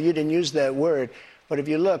let. You didn't use that word. But if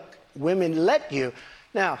you look, women let you.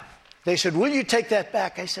 Now, they said, will you take that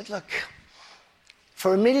back? I said, look,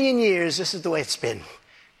 for 1,000,000 years, this is the way it's been.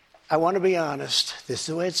 I want to be honest. This is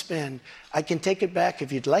the way it's been. I can take it back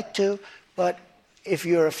if you'd like to, but if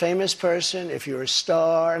you're a famous person, if you're a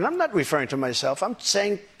star, and I'm not referring to myself, I'm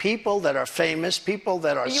saying people that are famous, people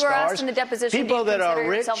that are you were stars, asked in the deposition, people that are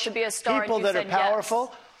rich, to be a star, people and you that are said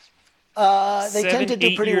powerful, yes. They tend to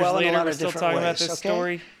do pretty well in a lot of still different talking ways. about this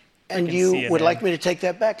story. And you would like me to take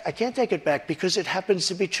that back? I can't take it back because it happens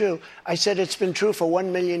to be true. I said it's been true for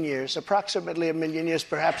 1 million years, approximately 1 million years,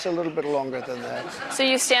 perhaps a little bit longer than that. So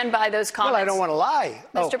you stand by those comments? Well, I don't want to lie.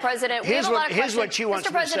 Mr. President, we have a lot of questions. Here's what she wants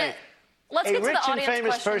Mr. President, me to say. Let's get to the audience A rich and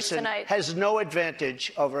famous person tonight. has no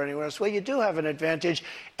advantage over anyone else. Well, you do have an advantage.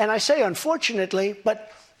 And I say unfortunately,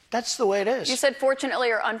 but that's the way it is. You said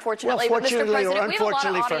fortunately or unfortunately. Well, fortunately but Mr. President, or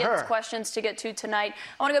unfortunately we have a lot of for audience her. questions to get to tonight.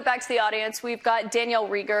 I want to go back to the audience. We've got Danielle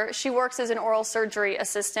Rieger. She works as an oral surgery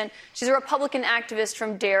assistant. She's a Republican activist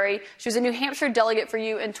from Derry. She was a New Hampshire delegate for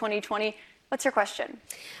you in 2020. What's your question?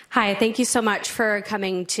 Hi, thank you so much for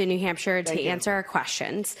coming to New Hampshire to answer our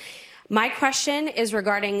questions. My question is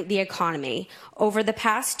regarding the economy. Over the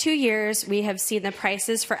past 2 years, we have seen the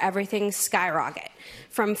prices for everything skyrocket.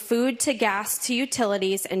 From food to gas to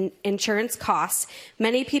utilities and insurance costs,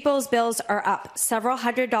 many people's bills are up several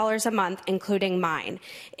 $100s a month, including mine.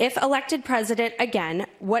 If elected president again,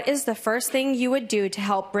 what is the first thing you would do to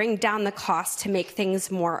help bring down the cost to make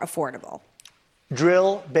things more affordable?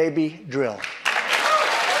 Drill, baby, drill. You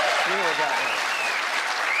know about that.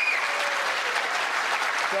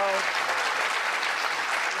 So,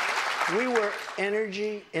 we were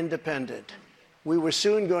energy independent. We were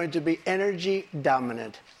soon going to be energy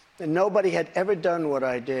dominant. And nobody had ever done what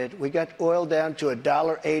I did. We got oil down to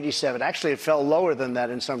 $1.87. Actually, it fell lower than that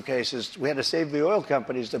in some cases. We had to save the oil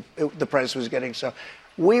companies. The price was getting so.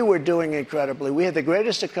 We were doing incredibly. We had the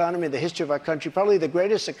greatest economy in the history of our country, probably the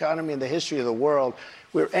greatest economy in the history of the world.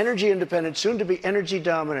 We were energy independent, soon to be energy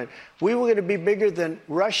dominant. We were going to be bigger than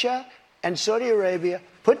Russia and Saudi Arabia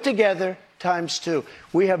put together ×2.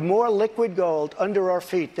 We have more liquid gold under our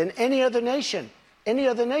feet than any other nation. And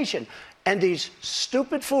these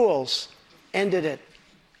stupid fools ended it.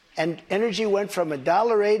 And energy went from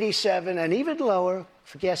 $1.87 and even lower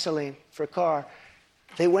for gasoline, for a car.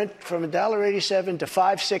 They went from $1.87 to $5,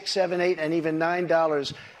 $6, $7, $8, and even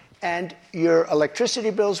 $9. And your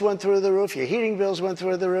electricity bills went through the roof, your heating bills went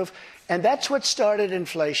through the roof. And that's what started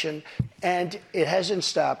inflation. And it hasn't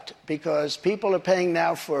stopped because people are paying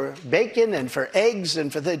now for bacon and for eggs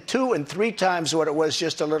and for the 2 and 3 times what it was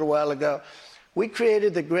just a little while ago. We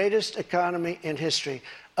created the greatest economy in history.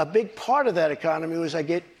 A big part of that economy was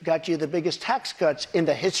got you the biggest tax cuts in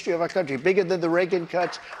the history of our country, bigger than the Reagan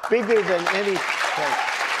cuts, bigger than any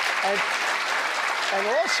cut. And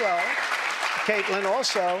also, Caitlin,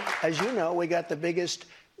 as you know, we got the biggest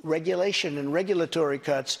regulation and regulatory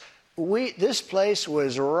cuts. This place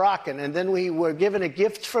was rocking, and then we were given a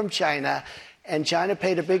gift from China, and China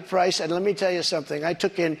paid a big price. And let me tell you something. I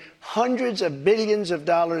took in hundreds of billions of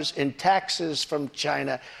dollars in taxes from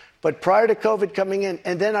China. But prior to COVID coming in,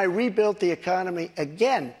 and then I rebuilt the economy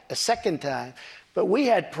again, a second time. But we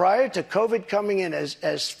had, prior to COVID coming in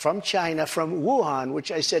as from China, from Wuhan,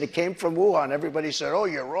 which I said it came from Wuhan. Everybody said, oh,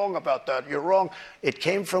 you're wrong about that. You're wrong. It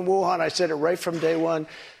came from Wuhan. I said it right from day one.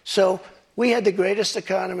 So we had the greatest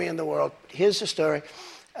economy in the world. Here's the story.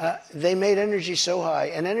 They made energy so high,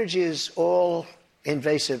 and energy is all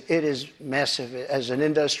invasive. It is massive as an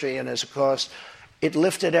industry and as a cost. It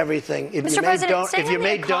lifted everything. If you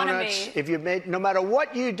made donuts, no matter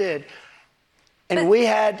what you did, and we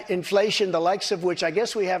had inflation, the likes of which I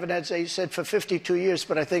guess we haven't had, they said, for 52 years,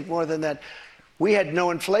 but I think more than that. We had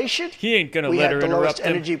no inflation. He ain't going to let her interrupt him. We had the lowest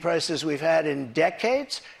energy prices we've had in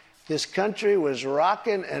decades. This country was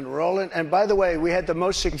rocking and rolling. And by the way, we had the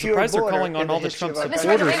most secure border they're calling on all the Trump supporters for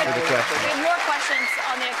the question. We have more questions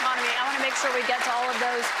on the economy. I want to make sure we get to all of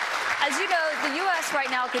those. As you know, the U.S. right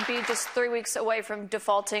now could be just 3 weeks away from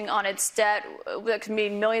defaulting on its debt. That could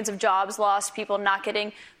mean millions of jobs lost, people not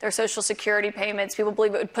getting their Social Security payments. People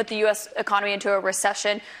believe it would put the U.S. economy into a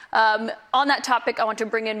recession. On that topic, I want to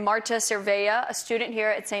bring in Marta Cervella, a student here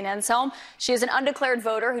at St. Anselm. She is an undeclared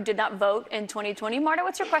voter who did not vote in 2020. Marta,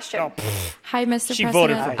 what's your question? Hi, Mr. President. She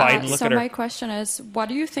voted for Biden. Look so at her. My question is, what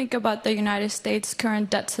do you think about the United States' current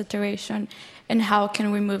debt situation, and how can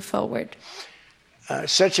we move forward?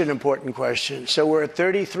 Such an important question. So we're at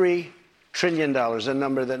 $33 trillion, a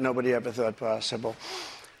number that nobody ever thought possible.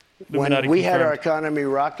 When we had our economy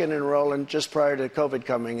rocking and rolling just prior to COVID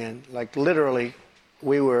coming in, like literally,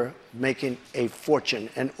 we were making a fortune.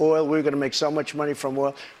 And oil, we were going to make so much money from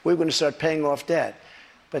oil, we were going to start paying off debt.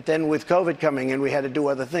 But then with COVID coming in, we had to do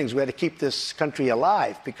other things. We had to keep this country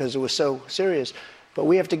alive because it was so serious. But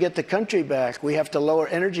we have to get the country back. We have to lower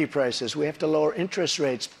energy prices. We have to lower interest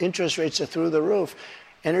rates. Interest rates are through the roof.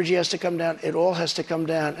 Energy has to come down. It all has to come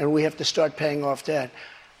down, and we have to start paying off debt.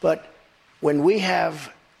 But when we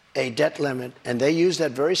have a debt limit, and they use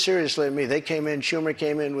that very seriously to me. They came in, Schumer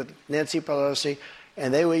came in with Nancy Pelosi,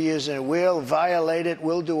 and they were using it. We'll violate it.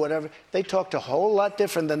 We'll do whatever. They talked a whole lot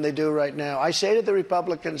different than they do right now. I say to the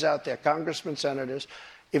Republicans out there, congressmen, senators,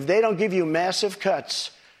 if they don't give you massive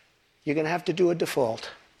cuts, you're going to have to do a default.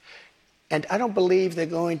 And I don't believe they're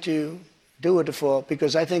going to do a default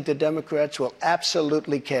because I think the Democrats will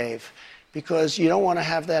absolutely cave because you don't want to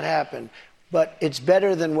have that happen. But it's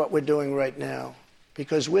better than what we're doing right now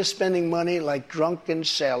because we're spending money like drunken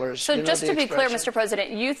sailors. So just to be clear, Mr.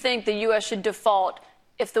 President, you think the U.S. should default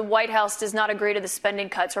if the White House does not agree to the spending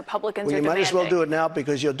cuts Republicans are demanding? You might as well do it now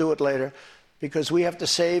because you'll do it later. Because we have to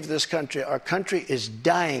save this country. Our country is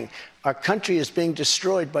dying. Our country is being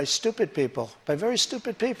destroyed by stupid people, by very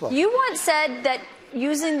stupid people. You once said that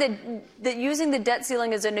using the debt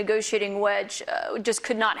ceiling as a negotiating wedge just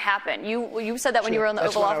could not happen. You said that when you were in the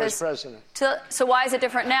Oval Office. That's when I was president. So why is it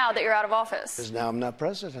different now that you're out of office? Because now I'm not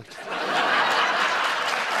president.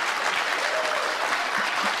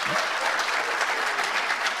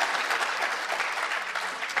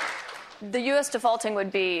 The U.S. defaulting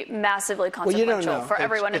would be massively consequential for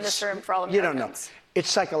everyone in this room, for all Americans. You don't know.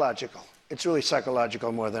 It's psychological. It's really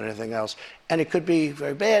psychological more than anything else. And it could be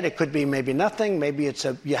very bad. It could be maybe nothing. Maybe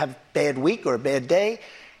you have a bad week or a bad day.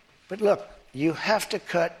 But look, you have to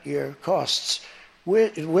cut your costs.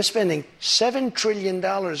 We're spending $7 trillion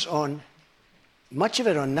on, much of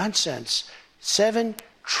it on nonsense. $7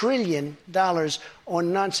 trillion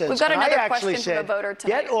on nonsense. We've got another question from the voter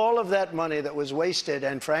tonight. Get all of that money that was wasted,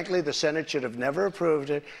 and frankly, the Senate should have never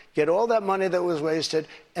approved it. Get all that money that was wasted,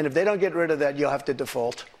 and if they don't get rid of that, you'll have to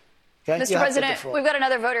default. Okay? Mr. President, we've got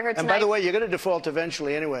another voter here tonight. And by the way, you're going to default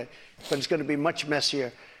eventually anyway, but it's going to be much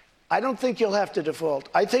messier. I don't think you'll have to default.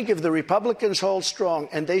 I think if the Republicans hold strong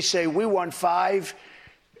and they say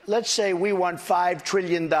let's say we want $5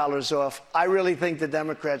 trillion off, I really think the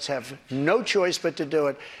Democrats have no choice but to do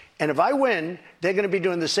it. And if I win, they're going to be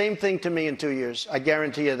doing the same thing to me in 2 years. I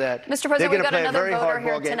guarantee you that. Mr. President, we've got another voter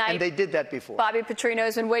here game, tonight. and they did that before. Bobby Petrino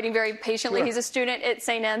has been waiting very patiently. Sure. He's a student at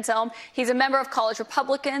St. Anselm. He's a member of College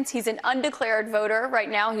Republicans. He's an undeclared voter right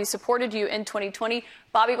now. He supported you in 2020.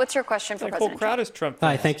 Bobby, what's your question for President Trump?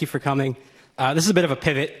 Hi, thank you for coming. This is a bit of a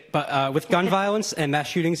pivot, but with gun violence and mass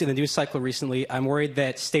shootings in the news cycle recently, I'm worried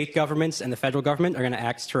that state governments and the federal government are going to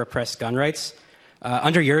act to repress gun rights.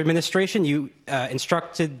 Under your administration, you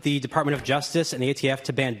instructed the Department of Justice and the ATF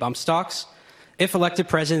to ban bump stocks. If elected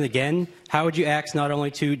president again, how would you act not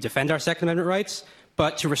only to defend our Second Amendment rights,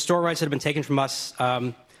 but to restore rights that have been taken from us,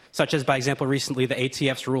 such as, by example, recently the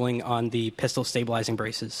ATF's ruling on the pistol stabilizing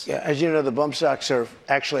braces? Yeah, as you know, the bump stocks are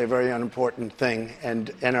actually a very unimportant thing.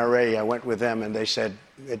 And NRA, I went with them, and they said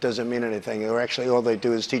it doesn't mean anything. Or actually, all they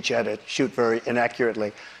do is teach you how to shoot very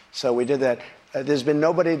inaccurately. So we did that. There's been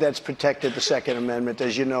nobody that's protected the Second Amendment,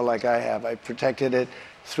 as you know, like I have. I protected it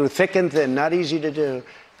through thick and thin, not easy to do.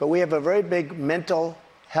 But we have a very big mental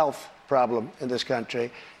health problem in this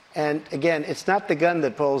country. And again, it's not the gun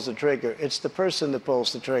that pulls the trigger. It's the person that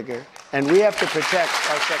pulls the trigger. And we have to protect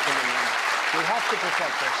our Second Amendment. We have to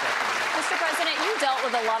protect our Second Amendment. Mr. President, you dealt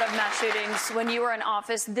with a lot of mass shootings when you were in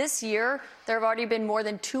office. This year, there have already been more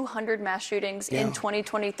than 200 mass shootings in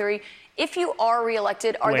 2023. If you are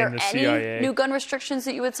reelected, are there any new gun restrictions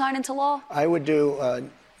that you would sign into law? I would do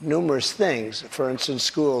numerous things. For instance,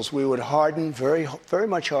 schools. We would harden, very, very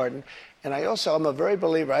much harden. And I'm a very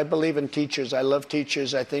believer. I believe in teachers. I love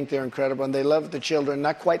teachers. I think they're incredible. And they love the children,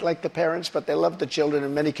 not quite like the parents, but they love the children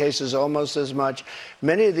in many cases almost as much.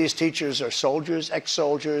 Many of these teachers are soldiers,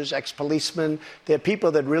 ex-policemen. They're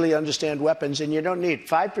people that really understand weapons. And you don't need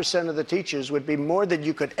 5% of the teachers would be more than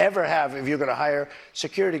you could ever have if you're going to hire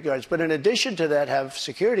security guards. But in addition to that, have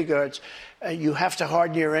security guards. You have to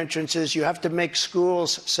harden your entrances. You have to make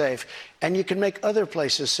schools safe. And you can make other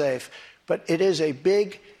places safe. But it is a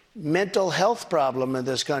big mental health problem in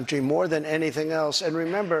this country more than anything else. And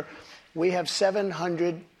remember, we have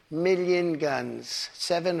 700 million guns,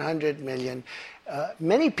 700 million.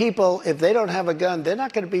 Many people, if they don't have a gun, they're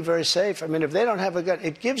not going to be very safe. I mean, if they don't have a gun,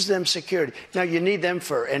 it gives them security. Now, you need them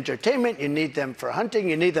for entertainment, you need them for hunting,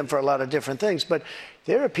 you need them for a lot of different things. But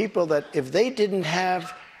there are people that if they didn't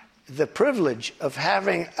have the privilege of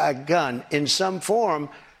having a gun in some form,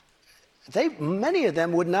 many of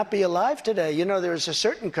them would not be alive today. You know, there is a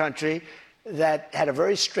certain country that had a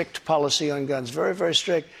very strict policy on guns, very, very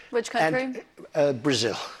strict. Which country?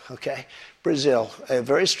 Brazil, okay? Brazil,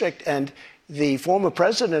 very strict. And the former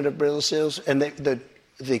president of Brazil and the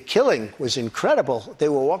the killing was incredible. They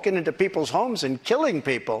were walking into people's homes and killing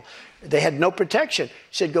people. They had no protection. He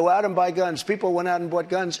said, go out and buy guns. People went out and bought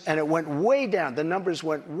guns, and it went way down. The numbers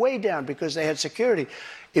went way down because they had security.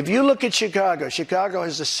 If you look at Chicago, Chicago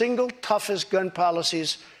has the single toughest gun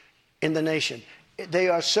policies in the nation. They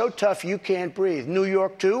are so tough you can't breathe. New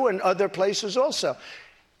York, too, and other places also.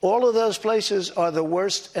 All of those places are the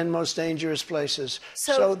worst and most dangerous places.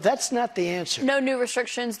 So that's not the answer. No new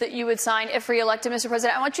restrictions that you would sign if reelected, Mr.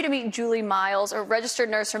 President. I want you to meet Julie Miles, a registered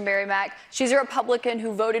nurse from Merrimack. She's a Republican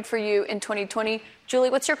who voted for you in 2020. Julie,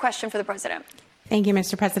 what's your question for the president? Thank you,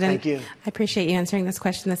 Mr. President. Thank you. I appreciate you answering this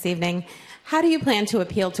question this evening. How do you plan to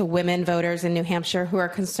appeal to women voters in New Hampshire who are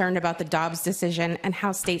concerned about the Dobbs decision and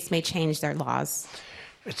how states may change their laws?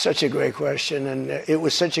 It's such a great question, and it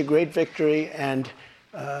was such a great victory, and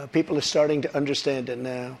people are starting to understand it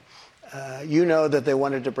now. You know that they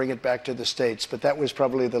wanted to bring it back to the states, but that was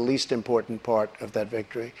probably the least important part of that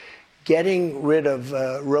victory. Getting rid of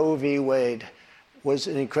Roe v. Wade was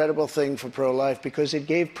an incredible thing for pro-life because it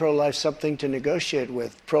gave pro-life something to negotiate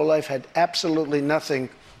with. Pro-life had absolutely nothing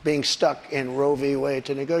being stuck in Roe v. Wade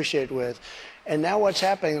to negotiate with. And now what's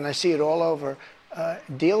happening, and I see it all over,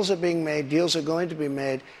 deals are being made, deals are going to be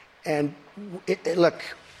made, and look,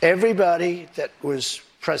 everybody that was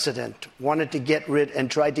president wanted to get rid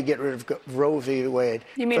and tried to get rid of Roe v. Wade.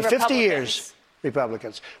 You mean for 50 years.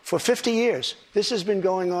 Republicans. For 50 years, this has been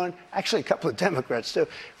going on, actually a couple of Democrats too,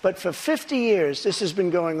 but for 50 years, this has been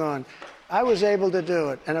going on. I was able to do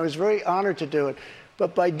it, and I was very honored to do it.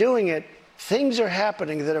 But by doing it, things are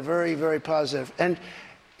happening that are very, very positive. And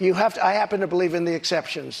I happen to believe in the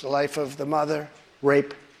exceptions, the life of the mother,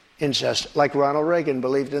 rape, incest, like Ronald Reagan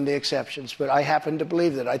believed in the exceptions. But I happen to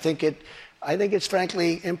believe that. I think it's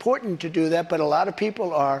frankly important to do that, but a lot of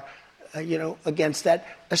people are against that.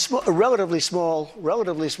 A relatively small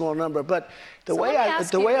number. But the way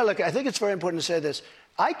I look, I think it's very important to say this.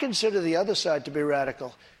 I consider the other side to be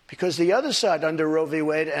radical because the other side, under Roe v.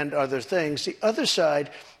 Wade and other things, the other side,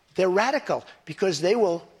 they're radical because they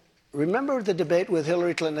will. Remember the debate with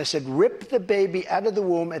Hillary Clinton? I said, rip the baby out of the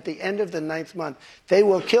womb at the end of the 9th month. They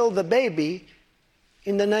will kill the baby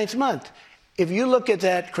in the 9th month. If you look at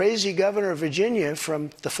that crazy governor of Virginia from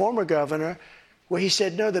the former governor, where he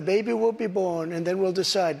said, no, the baby will be born, and then we'll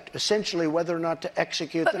decide essentially whether or not to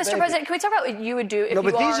execute the baby. But, Mr. President, can we talk about what you would do if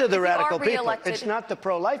these are the radical people. It's not the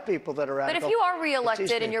pro-life people that are radical. But if you are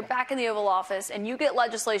reelected and you're back in the Oval Office and you get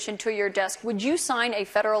legislation to your desk, would you sign a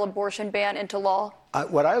federal abortion ban into law?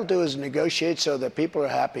 What I'll do is negotiate so that people are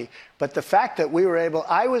happy. But the fact that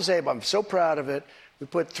I was able, I'm so proud of it. We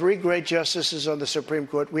put 3 great justices on the Supreme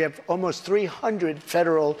Court. We have almost 300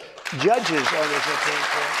 federal judges on the Supreme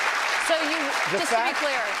Court. So just to be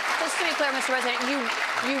clear, Mr. President,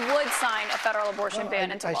 you would sign a federal abortion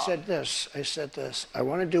ban into law. I said this. I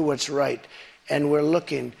want to do what's right, and we're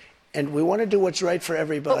looking, and we want to do what's right for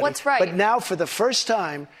everybody. But what's right? But now, for the first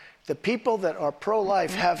time, the people that are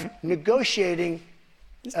pro-life have negotiating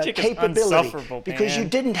capability because you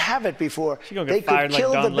didn't have it before. They could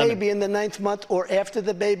kill the baby in the 9th month or after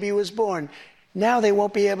the baby was born. Now they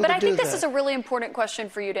won't be able to do that. But I think this is a really important question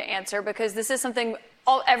for you to answer because this is something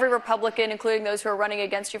every Republican, including those who are running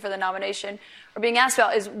against you for the nomination, are being asked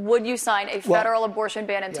about is would you sign a federal abortion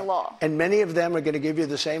ban into law? And many of them are going to give you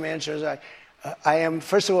the same answer as I am.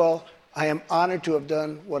 First of all, I am honored to have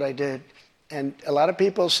done what I did. And a lot of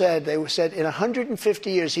people said in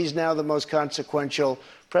 150 years, he's now the most consequential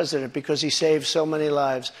president because he saved so many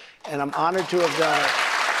lives. And I'm honored to have done it.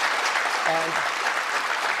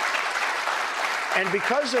 And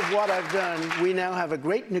because of what I've done, we now have a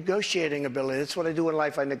great negotiating ability. That's what I do in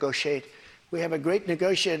life. I negotiate. We have a great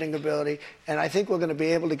negotiating ability, and I think we're going to be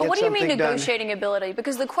able to get something done. But what do you mean negotiating ability?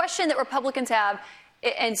 Because the question that Republicans have,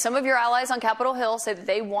 and some of your allies on Capitol Hill say that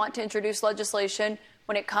they want to introduce legislation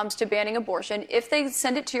when it comes to banning abortion. If they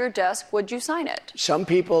send it to your desk, would you sign it? Some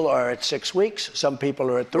people are at 6 weeks. Some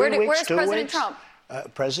people are at 3 weeks, Where's 2 President weeks. Trump?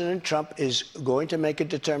 President Trump is going to make a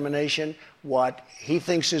determination what he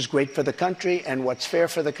thinks is great for the country and what's fair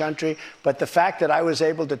for the country. But the fact that I was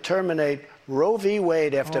able to terminate Roe v.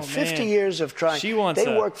 Wade after 50 years of trying,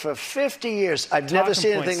 they worked for 50 years. I've never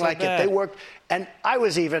seen anything like it. They worked, and I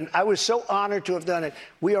was so honored to have done it.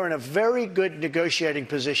 We are in a very good negotiating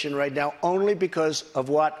position right now, only because of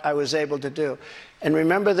what I was able to do. And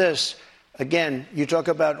remember this, again, you talk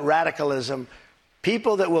about radicalism.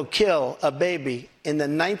 People that will kill a baby in the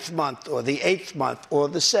 9th month or the 8th month or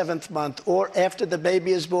the 7th month or after the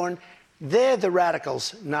baby is born, they're the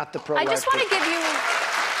radicals, not the pro-life people. I just want to give you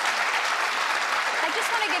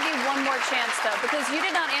one more chance, though, because you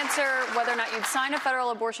did not answer whether or not you'd sign a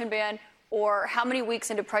federal abortion ban or how many weeks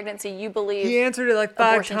into pregnancy you believe he answered it like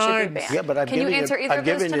 5 times. Yeah, but I've given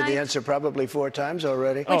you the answer probably 4 times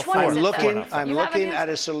already. Which one is it, I'm looking at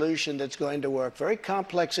a solution that's going to work. Very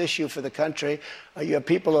complex issue for the country. You have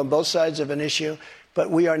people on both sides of an issue. But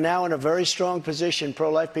we are now in a very strong position,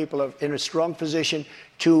 pro-life people are in a strong position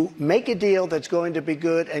to make a deal that's going to be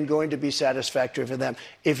good and going to be satisfactory for them.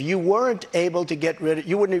 If you weren't able to get rid of,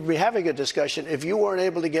 you wouldn't be having a discussion, if you weren't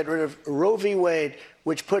able to get rid of Roe v. Wade,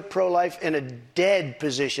 which put pro-life in a dead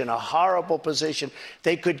position, a horrible position.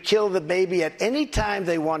 They could kill the baby at any time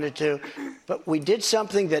they wanted to, but we did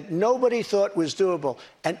something that nobody thought was doable.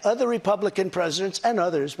 And other Republican presidents, and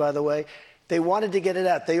others, by the way, they wanted to get it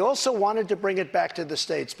out. They also wanted to bring it back to the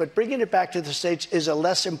states, but bringing it back to the states is a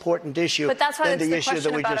less important issue but that's why than the issue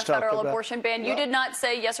that we just talked about. Federal abortion ban. You did not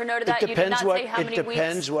say yes or no to that. You did not say how many weeks. It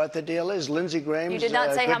depends what the deal is. Lindsey Graham's a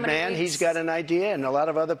good man. He's got an idea, and a lot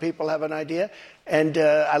of other people have an idea. And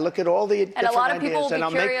I look at all the different ideas, and a lot of people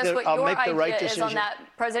will be curious what your idea right is on that.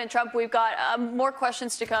 President Trump, we've got more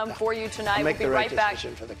questions to come for you tonight. We'll be right back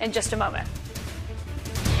in just a moment.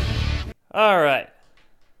 All right.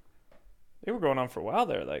 They were going on for a while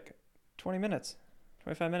there, like 20 minutes,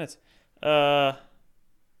 25 minutes.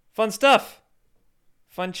 Fun stuff.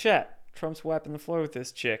 Fun chat. Trump's wiping the floor with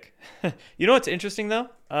this chick. You know what's interesting, though?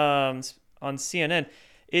 On CNN,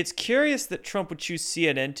 it's curious that Trump would choose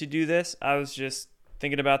CNN to do this. I was just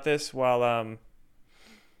thinking about this while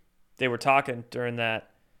they were talking during that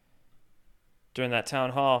town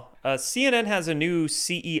hall. CNN has a new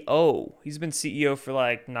CEO. He's been CEO for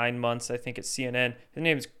like 9 months, I think, at CNN. His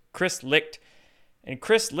name is Chris Licht. And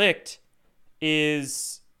Chris Licht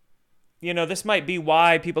is, this might be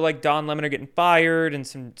why people like Don Lemon are getting fired and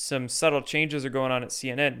some subtle changes are going on at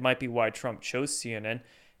CNN. It might be why Trump chose CNN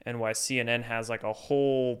and why CNN has like a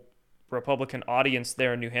whole Republican audience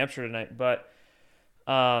there in New Hampshire tonight. But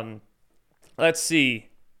let's see.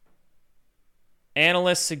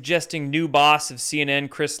 Analysts suggesting new boss of CNN,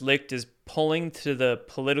 Chris Licht, is pulling to the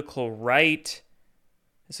political right.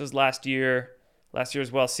 This was last year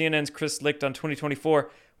as well. CNN's Chris Licht on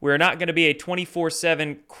 2024. We're not going to be a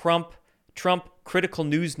 24/7 Trump critical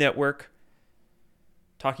news network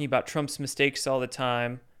talking about Trump's mistakes all the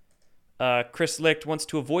time. Chris Licht wants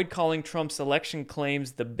to avoid calling Trump's election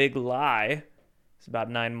claims the big lie. It's about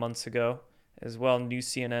 9 months ago as well. New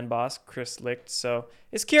CNN boss, Chris Licht. So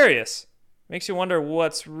it's curious. Makes you wonder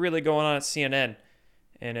what's really going on at CNN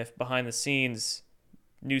and if behind the scenes,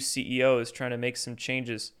 new CEO is trying to make some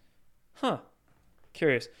changes.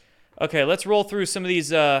 Curious. Okay, let's roll through some of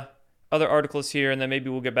these other articles here, and then maybe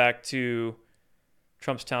we'll get back to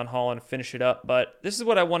Trump's town hall and finish it up. But this is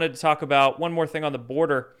what I wanted to talk about. One more thing on the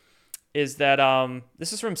border is that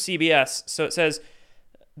this is from CBS. So it says,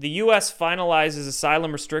 the U.S. finalizes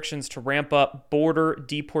asylum restrictions to ramp up border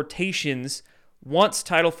deportations once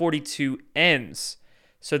Title 42 ends.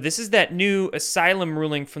 So this is that new asylum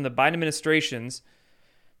ruling from the Biden administration.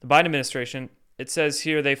 It says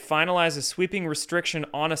here they finalize a sweeping restriction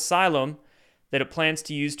on asylum that it plans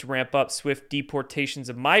to use to ramp up swift deportations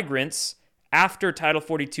of migrants after Title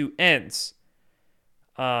 42 ends.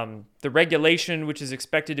 The regulation, which is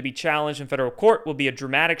expected to be challenged in federal court, will be a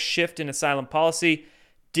dramatic shift in asylum policy,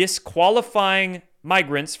 disqualifying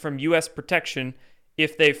migrants from U.S. protection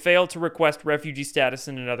if they fail to request refugee status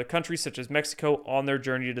in another country, such as Mexico, on their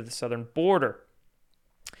journey to the southern border.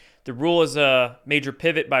 The rule is a major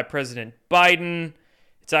pivot by President Biden.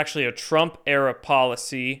 It's actually a Trump-era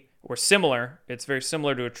policy, or similar. It's very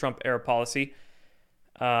similar to a Trump-era policy.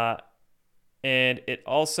 And it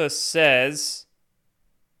also says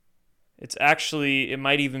it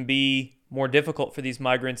might even be more difficult for these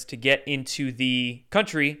migrants to get into the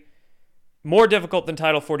country, more difficult than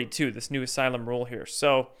Title 42, this new asylum rule here.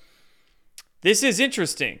 So this is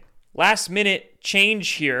interesting. Last minute change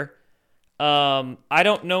here. I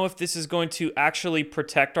don't know if this is going to actually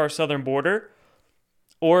protect our southern border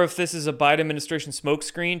or if this is a Biden administration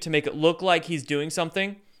smokescreen to make it look like he's doing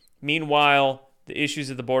something. Meanwhile, the issues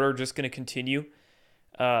at the border are just going to continue.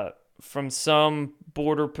 From some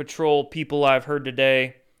Border Patrol people I've heard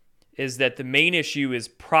today is that the main issue is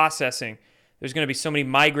processing. There's going to be so many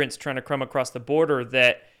migrants trying to come across the border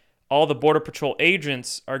that all the Border Patrol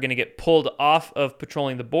agents are going to get pulled off of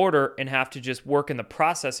patrolling the border and have to just work in the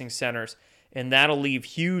processing centers. And that'll leave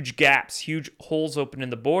huge gaps, huge holes open in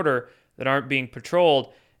the border that aren't being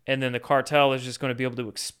patrolled. And then the cartel is just going to be able to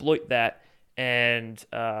exploit that and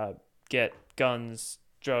get guns,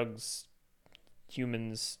 drugs,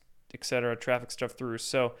 humans, etc., traffic stuff through.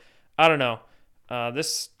 So I don't know.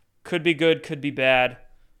 This could be good, could be bad.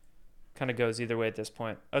 Kind of goes either way at this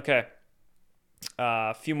point. Okay.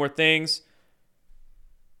 A few more things.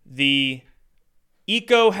 The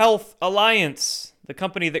EcoHealth Alliance, the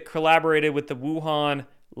company that collaborated with the Wuhan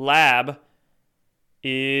lab,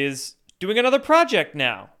 is doing another project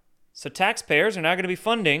now. So taxpayers are now going to be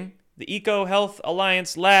funding the EcoHealth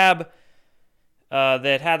Alliance lab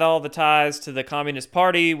that had all the ties to the Communist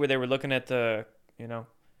Party, where they were looking at the,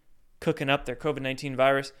 cooking up their COVID-19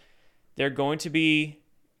 virus. They're going to be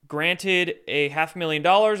granted a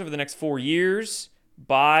 $500,000 over the next 4 years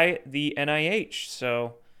by the NIH.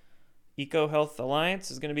 So EcoHealth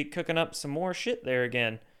Alliance is going to be cooking up some more shit there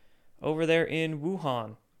again over there in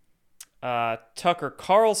Wuhan. Tucker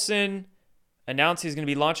Carlson announced he's going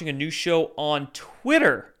to be launching a new show on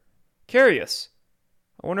Twitter. Curious.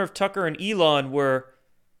 I wonder if Tucker and Elon were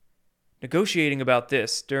negotiating about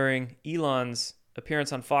this during Elon's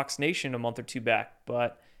appearance on Fox Nation a month or two back.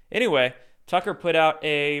 But anyway, Tucker put out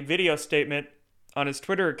a video statement on his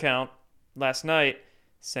Twitter account last night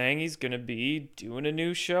saying he's going to be doing a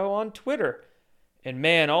new show on Twitter. And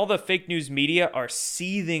man, all the fake news media are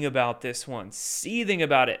seething about this one, seething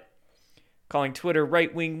about it, calling Twitter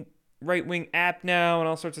right-wing app now and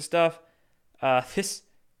all sorts of stuff. This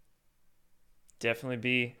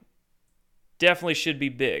definitely should be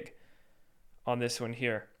big on this one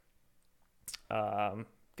here.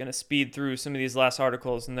 Gonna speed through some of these last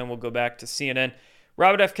articles and then we'll go back to CNN.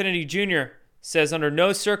 Robert F. Kennedy Jr. says under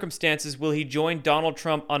no circumstances will he join Donald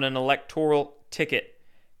Trump on an electoral ticket.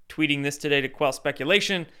 Tweeting this today to quell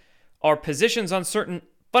speculation. Our positions on certain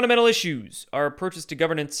fundamental issues, our approaches to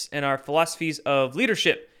governance, and our philosophies of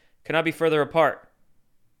leadership cannot be further apart.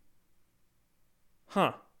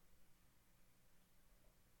 Huh.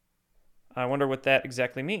 I wonder what that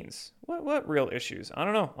exactly means. What real issues? I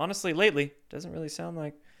don't know. Honestly, lately, doesn't really sound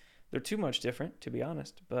like they're too much different, to be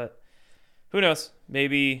honest. But who knows?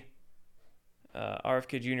 Maybe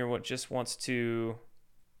RFK Jr. just wants to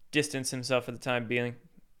distance himself for the time being,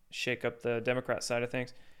 shake up the Democrat side of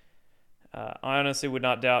things. I honestly would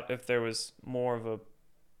not doubt if there was more of a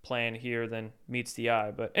plan here than meets the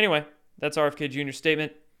eye. But anyway, that's RFK Jr.'s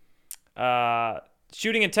statement.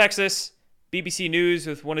 Shooting in Texas. BBC News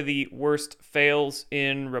with one of the worst fails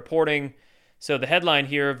in reporting. So the headline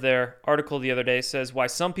here of their article the other day says, why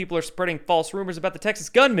some people are spreading false rumors about the Texas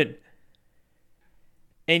gunman.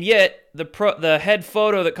 And yet, the head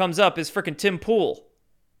photo that comes up is freaking Tim Pool.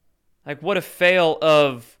 Like, what a fail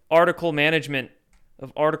of article management,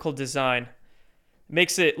 of article design.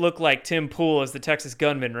 Makes it look like Tim Pool is the Texas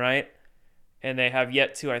gunman, right? And they have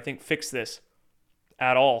yet to, I think, fix this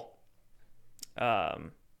at all.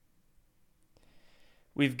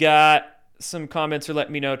 We've got some comments are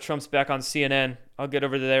letting me know Trump's back on CNN. I'll get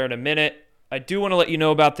over there in a minute. I do want to let you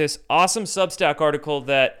know about this awesome Substack article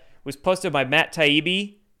that was posted by Matt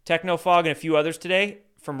Taibbi, Technofog, and a few others today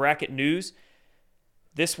from Racket News.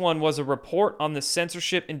 This one was a report on the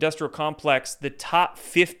censorship industrial complex, the top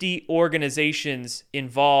 50 organizations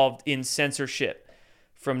involved in censorship,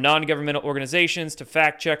 from non-governmental organizations to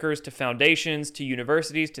fact-checkers to foundations to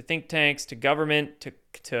universities to think tanks to government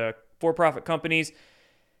to for-profit companies.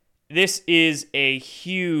 This is a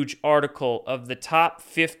huge article of the top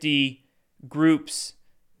 50 groups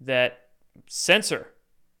that censor,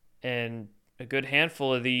 and a good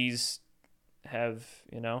handful of these have,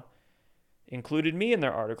 included me in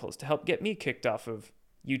their articles to help get me kicked off of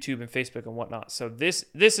YouTube and Facebook and whatnot. So this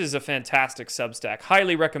is a fantastic Substack.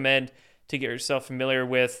 Highly recommend to get yourself familiar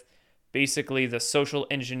with basically the social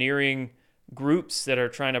engineering groups that are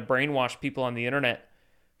trying to brainwash people on the internet.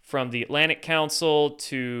 From the Atlantic Council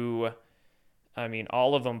to,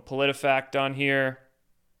 all of them, PolitiFact on here,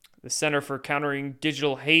 the Center for Countering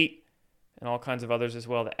Digital Hate, and all kinds of others as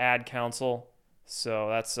well, the Ad Council. So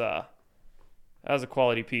that was a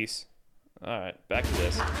quality piece. All right, back to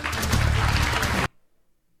this.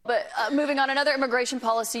 But moving on, another immigration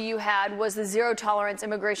policy you had was the zero-tolerance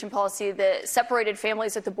immigration policy that separated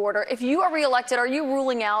families at the border. If you are reelected, are you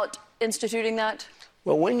ruling out instituting that?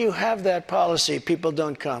 Well, when you have that policy, people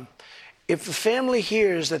don't come. If a family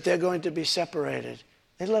hears that they're going to be separated,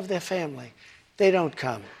 they love their family. They don't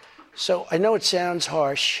come. So I know it sounds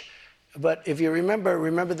harsh, but if you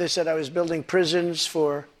remember they said I was building prisons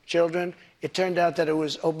for children. It turned out that it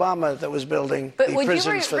was Obama that was building the prisons for the children.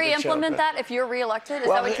 But would you re-implement that if you're reelected? Is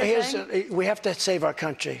that what you're saying? We have to save our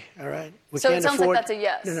country, all right? So it sounds like that's a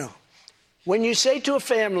yes. No. When you say to a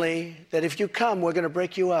family that if you come, we're going to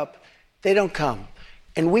break you up, they don't come.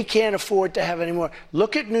 And we can't afford to have any more.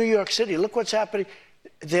 Look at New York City. Look what's happening.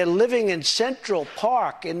 They're living in Central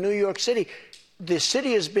Park in New York City. The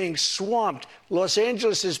city is being swamped. Los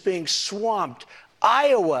Angeles is being swamped.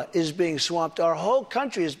 Iowa is being swamped. Our whole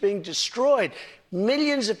country is being destroyed.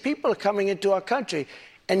 Millions of people are coming into our country.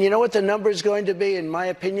 And you know what the number is going to be, in my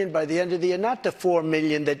opinion, by the end of the year? Not the 4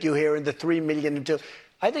 million that you hear and the 3 million and 2.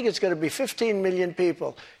 I think it's going to be 15 million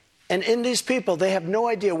people. And in these people, they have no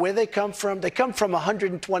idea where they come from. They come from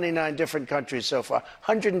 129 different countries so far.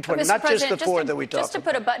 120, not just the 4 that we talked about. Just to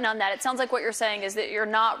put a button on that, it sounds like what you're saying is that you're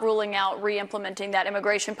not ruling out re-implementing that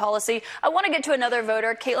immigration policy. I want to get to another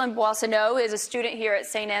voter. Caitlin Boissonneau is a student here at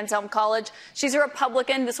St. Anselm College. She's a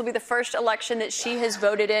Republican. This will be the first election that she has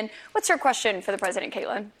voted in. What's your question for the president,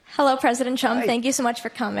 Caitlin? Hello, President Trump. Hi. Thank you so much for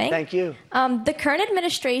coming. Thank you. The current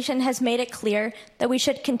administration has made it clear that we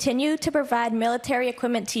should continue to provide military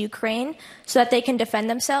equipment to Ukraine so that they can defend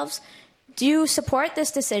themselves. Do you support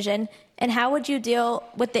this decision, and how would you deal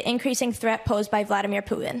with the increasing threat posed by Vladimir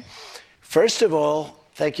Putin? First of all,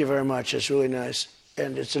 thank you very much. It's really nice.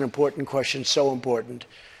 And it's an important question, so important,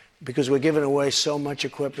 because we're giving away so much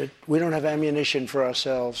equipment. We don't have ammunition for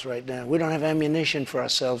ourselves right now. We don't have ammunition for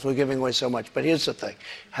ourselves. We're giving away so much. But here's the thing.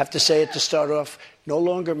 I have to say it to start off. No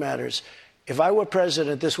longer matters. If I were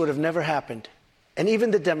president, this would have never happened. And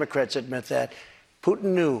even the Democrats admit that.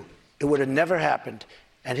 Putin knew it would have never happened.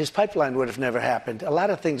 And his pipeline would have never happened. A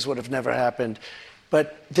lot of things would have never happened.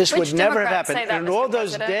 But this would never have happened. And all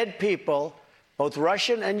those dead people, both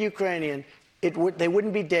Russian and Ukrainian, they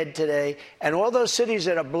wouldn't be dead today. And all those cities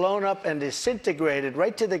that are blown up and disintegrated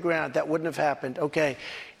right to the ground, that wouldn't have happened. Okay,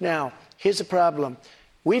 now, here's the problem.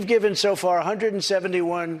 We've given so far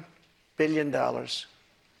 $171 billion.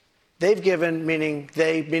 They've given, meaning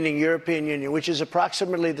European Union, which is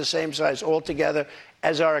approximately the same size altogether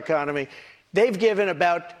as our economy. They've given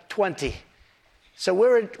about 20. So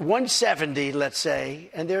we're at 170, let's say,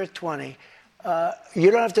 and they're at 20.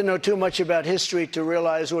 You don't have to know too much about history to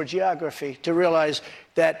realize, or geography, to realize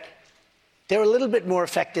that they're a little bit more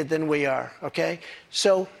affected than we are, okay?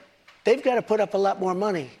 So they've got to put up a lot more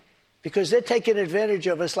money because they're taking advantage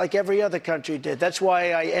of us like every other country did. That's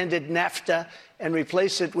why I ended NAFTA and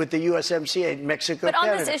replaced it with the USMCA, Mexico, But on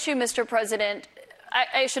Canada. this issue, Mr. President,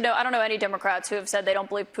 I should know, I don't know any Democrats who have said they don't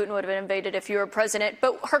believe Putin would have invaded if you were president.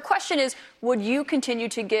 But her question is, would you continue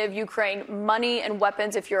to give Ukraine money and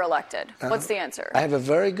weapons if you're elected? What's the answer? I have a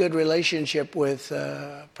very good relationship with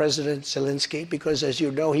President Zelensky because, as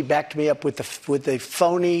you know, he backed me up with the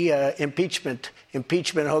phony impeachment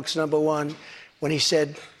hoax number 1 when he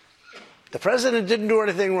said the president didn't do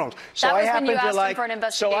anything wrong. So that was I happen when you to asked like. him for an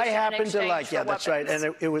investigation Yeah, that's right.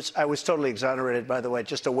 And I was totally exonerated, by the way.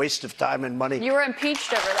 Just a waste of time and money. You were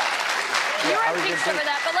impeached over that. You were impeached over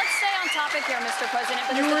that. But let's stay on topic here, Mr. President.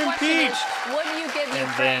 Because the question is, would you give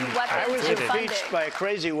Ukraine weapons I was and funding? impeached by a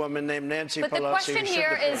crazy woman named Nancy Pelosi. But the question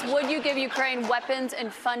here is, would you give Ukraine weapons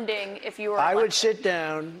and funding if you were elected? I would sit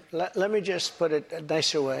down. Let me just put it a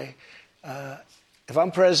nicer way. If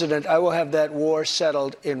I'm president, I will have that war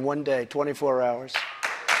settled in 1 day, 24 hours.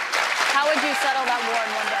 How would you settle that war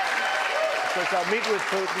in 1 day? Because I'll meet with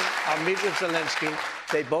Putin, I'll meet with Zelensky.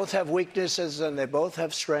 They both have weaknesses and they both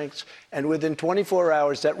have strengths. And within 24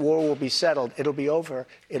 hours, that war will be settled. It'll be over.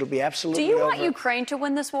 It'll be absolutely over. Do you want Ukraine to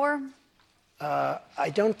win this war? I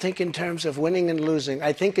don't think in terms of winning and losing.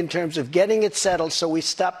 I think in terms of getting it settled so we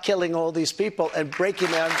stop killing all these people and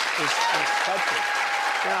breaking down this country.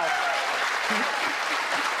 Now,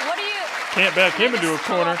 can't back him into a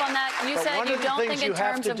corner. You said you don't think in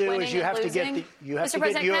terms of winning and losing. Mr.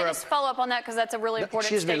 President, can I just follow up on that because that's a really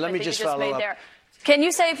important statement let me that just you just follow made up. there. Can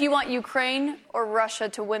you say if you want Ukraine or Russia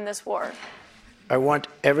to win this war? I want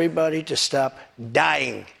everybody to stop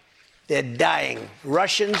dying. They're dying,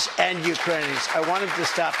 Russians and Ukrainians. I want them to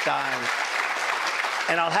stop dying.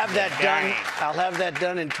 And I'll have that done. I'll have that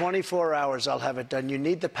done in 24 hours. I'll have it done. You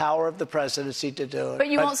need the power of the presidency to do it. But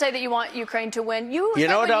you won't say that you want Ukraine to win. You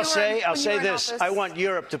know what I'll say? I'll say this. I want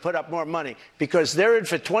Europe to put up more money because they're in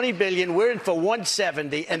for 20 billion. We're in for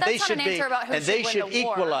 170, and they should be. And they should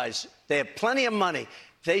equalize. They have plenty of money.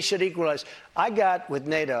 They should equalize. I got with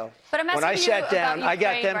NATO. But I'm asking when I sat down, I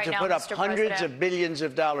got them to put up hundreds of billions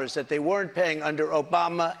of dollars that they weren't paying under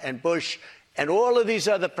Obama and Bush and all of these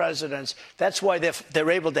other presidents. That's why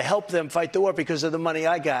they're able to help them fight the war because of the money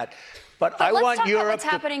I got. But I want Europe. What's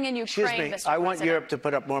happening in Ukraine, excuse me. I want Europe to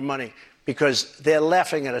put up more money because they're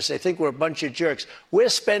laughing at us. They think we're a bunch of jerks. We're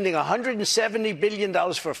spending $170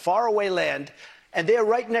 billion for faraway land, and they're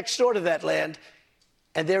right next door to that land,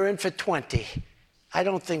 and they're in for 20. I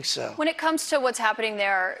don't think so. When it comes to what's happening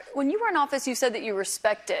there, when you were in office, you said that you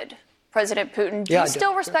respected President Putin. Do you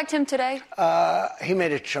still respect him today? He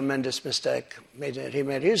made a tremendous mistake. He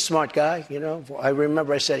was a smart guy, you know. I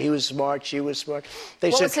remember I said he was smart, she was smart.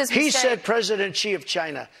 He said President Xi of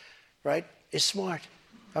China, right, is smart.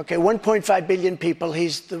 Okay, 1.5 billion people.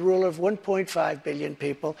 He's the ruler of 1.5 billion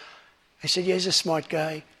people. I said, yeah, he's a smart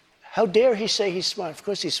guy. How dare he say he's smart? Of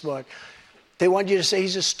course he's smart. They want you to say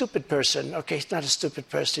he's a stupid person. Okay, he's not a stupid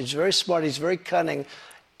person. He's very smart. He's very cunning.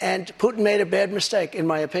 And Putin made a bad mistake, in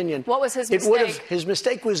my opinion. What was his mistake? His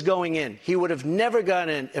mistake was going in. He would have never gone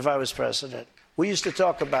in if I was president. We used to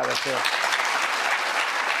talk about it there.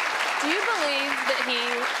 Do you believe that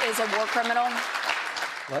he is a war criminal?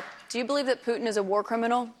 What? Do you believe that Putin is a war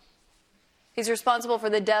criminal? He's responsible for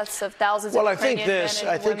the deaths of thousands of Ukrainian men and women and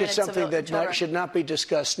I think it's something that should not be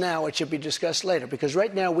discussed now. It should be discussed later, because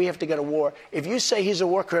right now we have to get a war. If you say he's a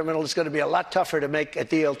war criminal, it's going to be a lot tougher to make a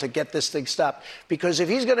deal to get this thing stopped. Because if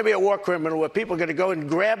he's going to be a war criminal where people are going to go and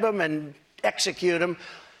grab him and execute him,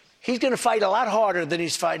 he's going to fight a lot harder than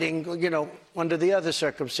he's fighting, under the other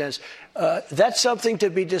circumstance. That's something to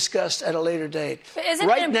be discussed at a later date.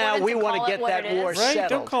 Right now, we want to get that war settled.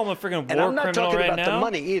 Don't call him a freaking war criminal right now. And I'm not talking about the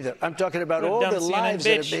money either. I'm talking about all the lives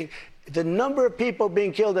that are being... The number of people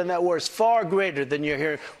being killed in that war is far greater than you're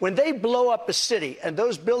hearing. When they blow up a city and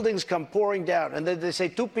those buildings come pouring down and then they say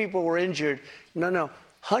 2 people were injured, no.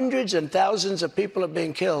 Hundreds and thousands of people are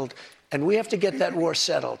being killed, and we have to get that war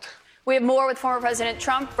settled. We have more with former President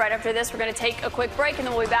Trump. Right after this, we're going to take a quick break, and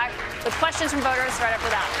then we'll be back with questions from voters right after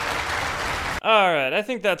that. All right, I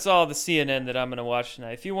think that's all the CNN that I'm going to watch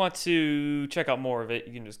tonight. If you want to check out more of it,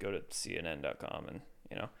 you can just go to CNN.com and,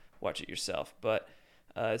 watch it yourself. But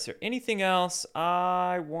is there anything else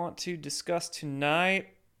I want to discuss tonight?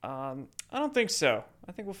 I don't think so.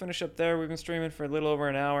 I think we'll finish up there. We've been streaming for a little over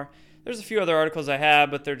an hour. There's a few other articles I have,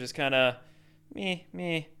 but they're just kind of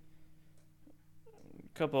me.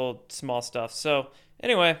 Couple small stuff. So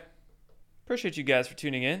anyway, appreciate you guys for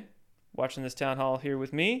tuning in, watching this town hall here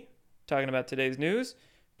with me, talking about today's news.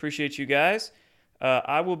 Appreciate you guys.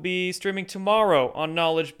 I will be streaming tomorrow on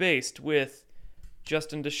Knowledge Based with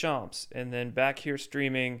Justin Deschamps, and then back here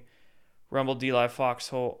streaming Rumble DLive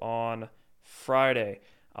Foxhole on Friday.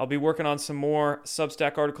 I'll be working on some more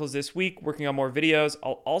Substack articles this week, working on more videos.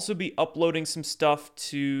 I'll also be uploading some stuff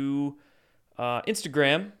to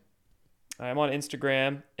Instagram. I'm on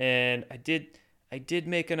Instagram, and I did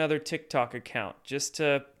make another TikTok account just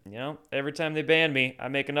to, every time they ban me, I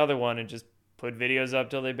make another one and just put videos up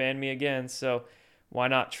till they ban me again. So why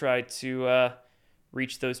not try to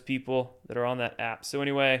reach those people that are on that app? So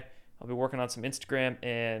anyway, I'll be working on some Instagram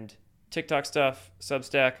and TikTok stuff,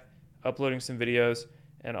 Substack, uploading some videos,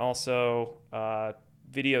 and also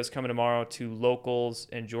videos coming tomorrow to Locals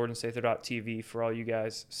and JordanSather.tv for all you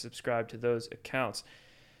guys subscribe to those accounts.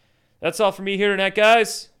 That's all for me here tonight,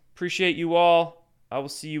 guys. Appreciate you all. I will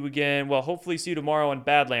see you again. Well, hopefully see you tomorrow on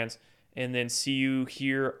Badlands, and then see you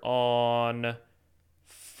here on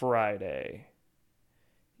Friday.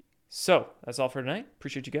 So, that's all for tonight.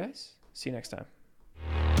 Appreciate you guys. See you next time.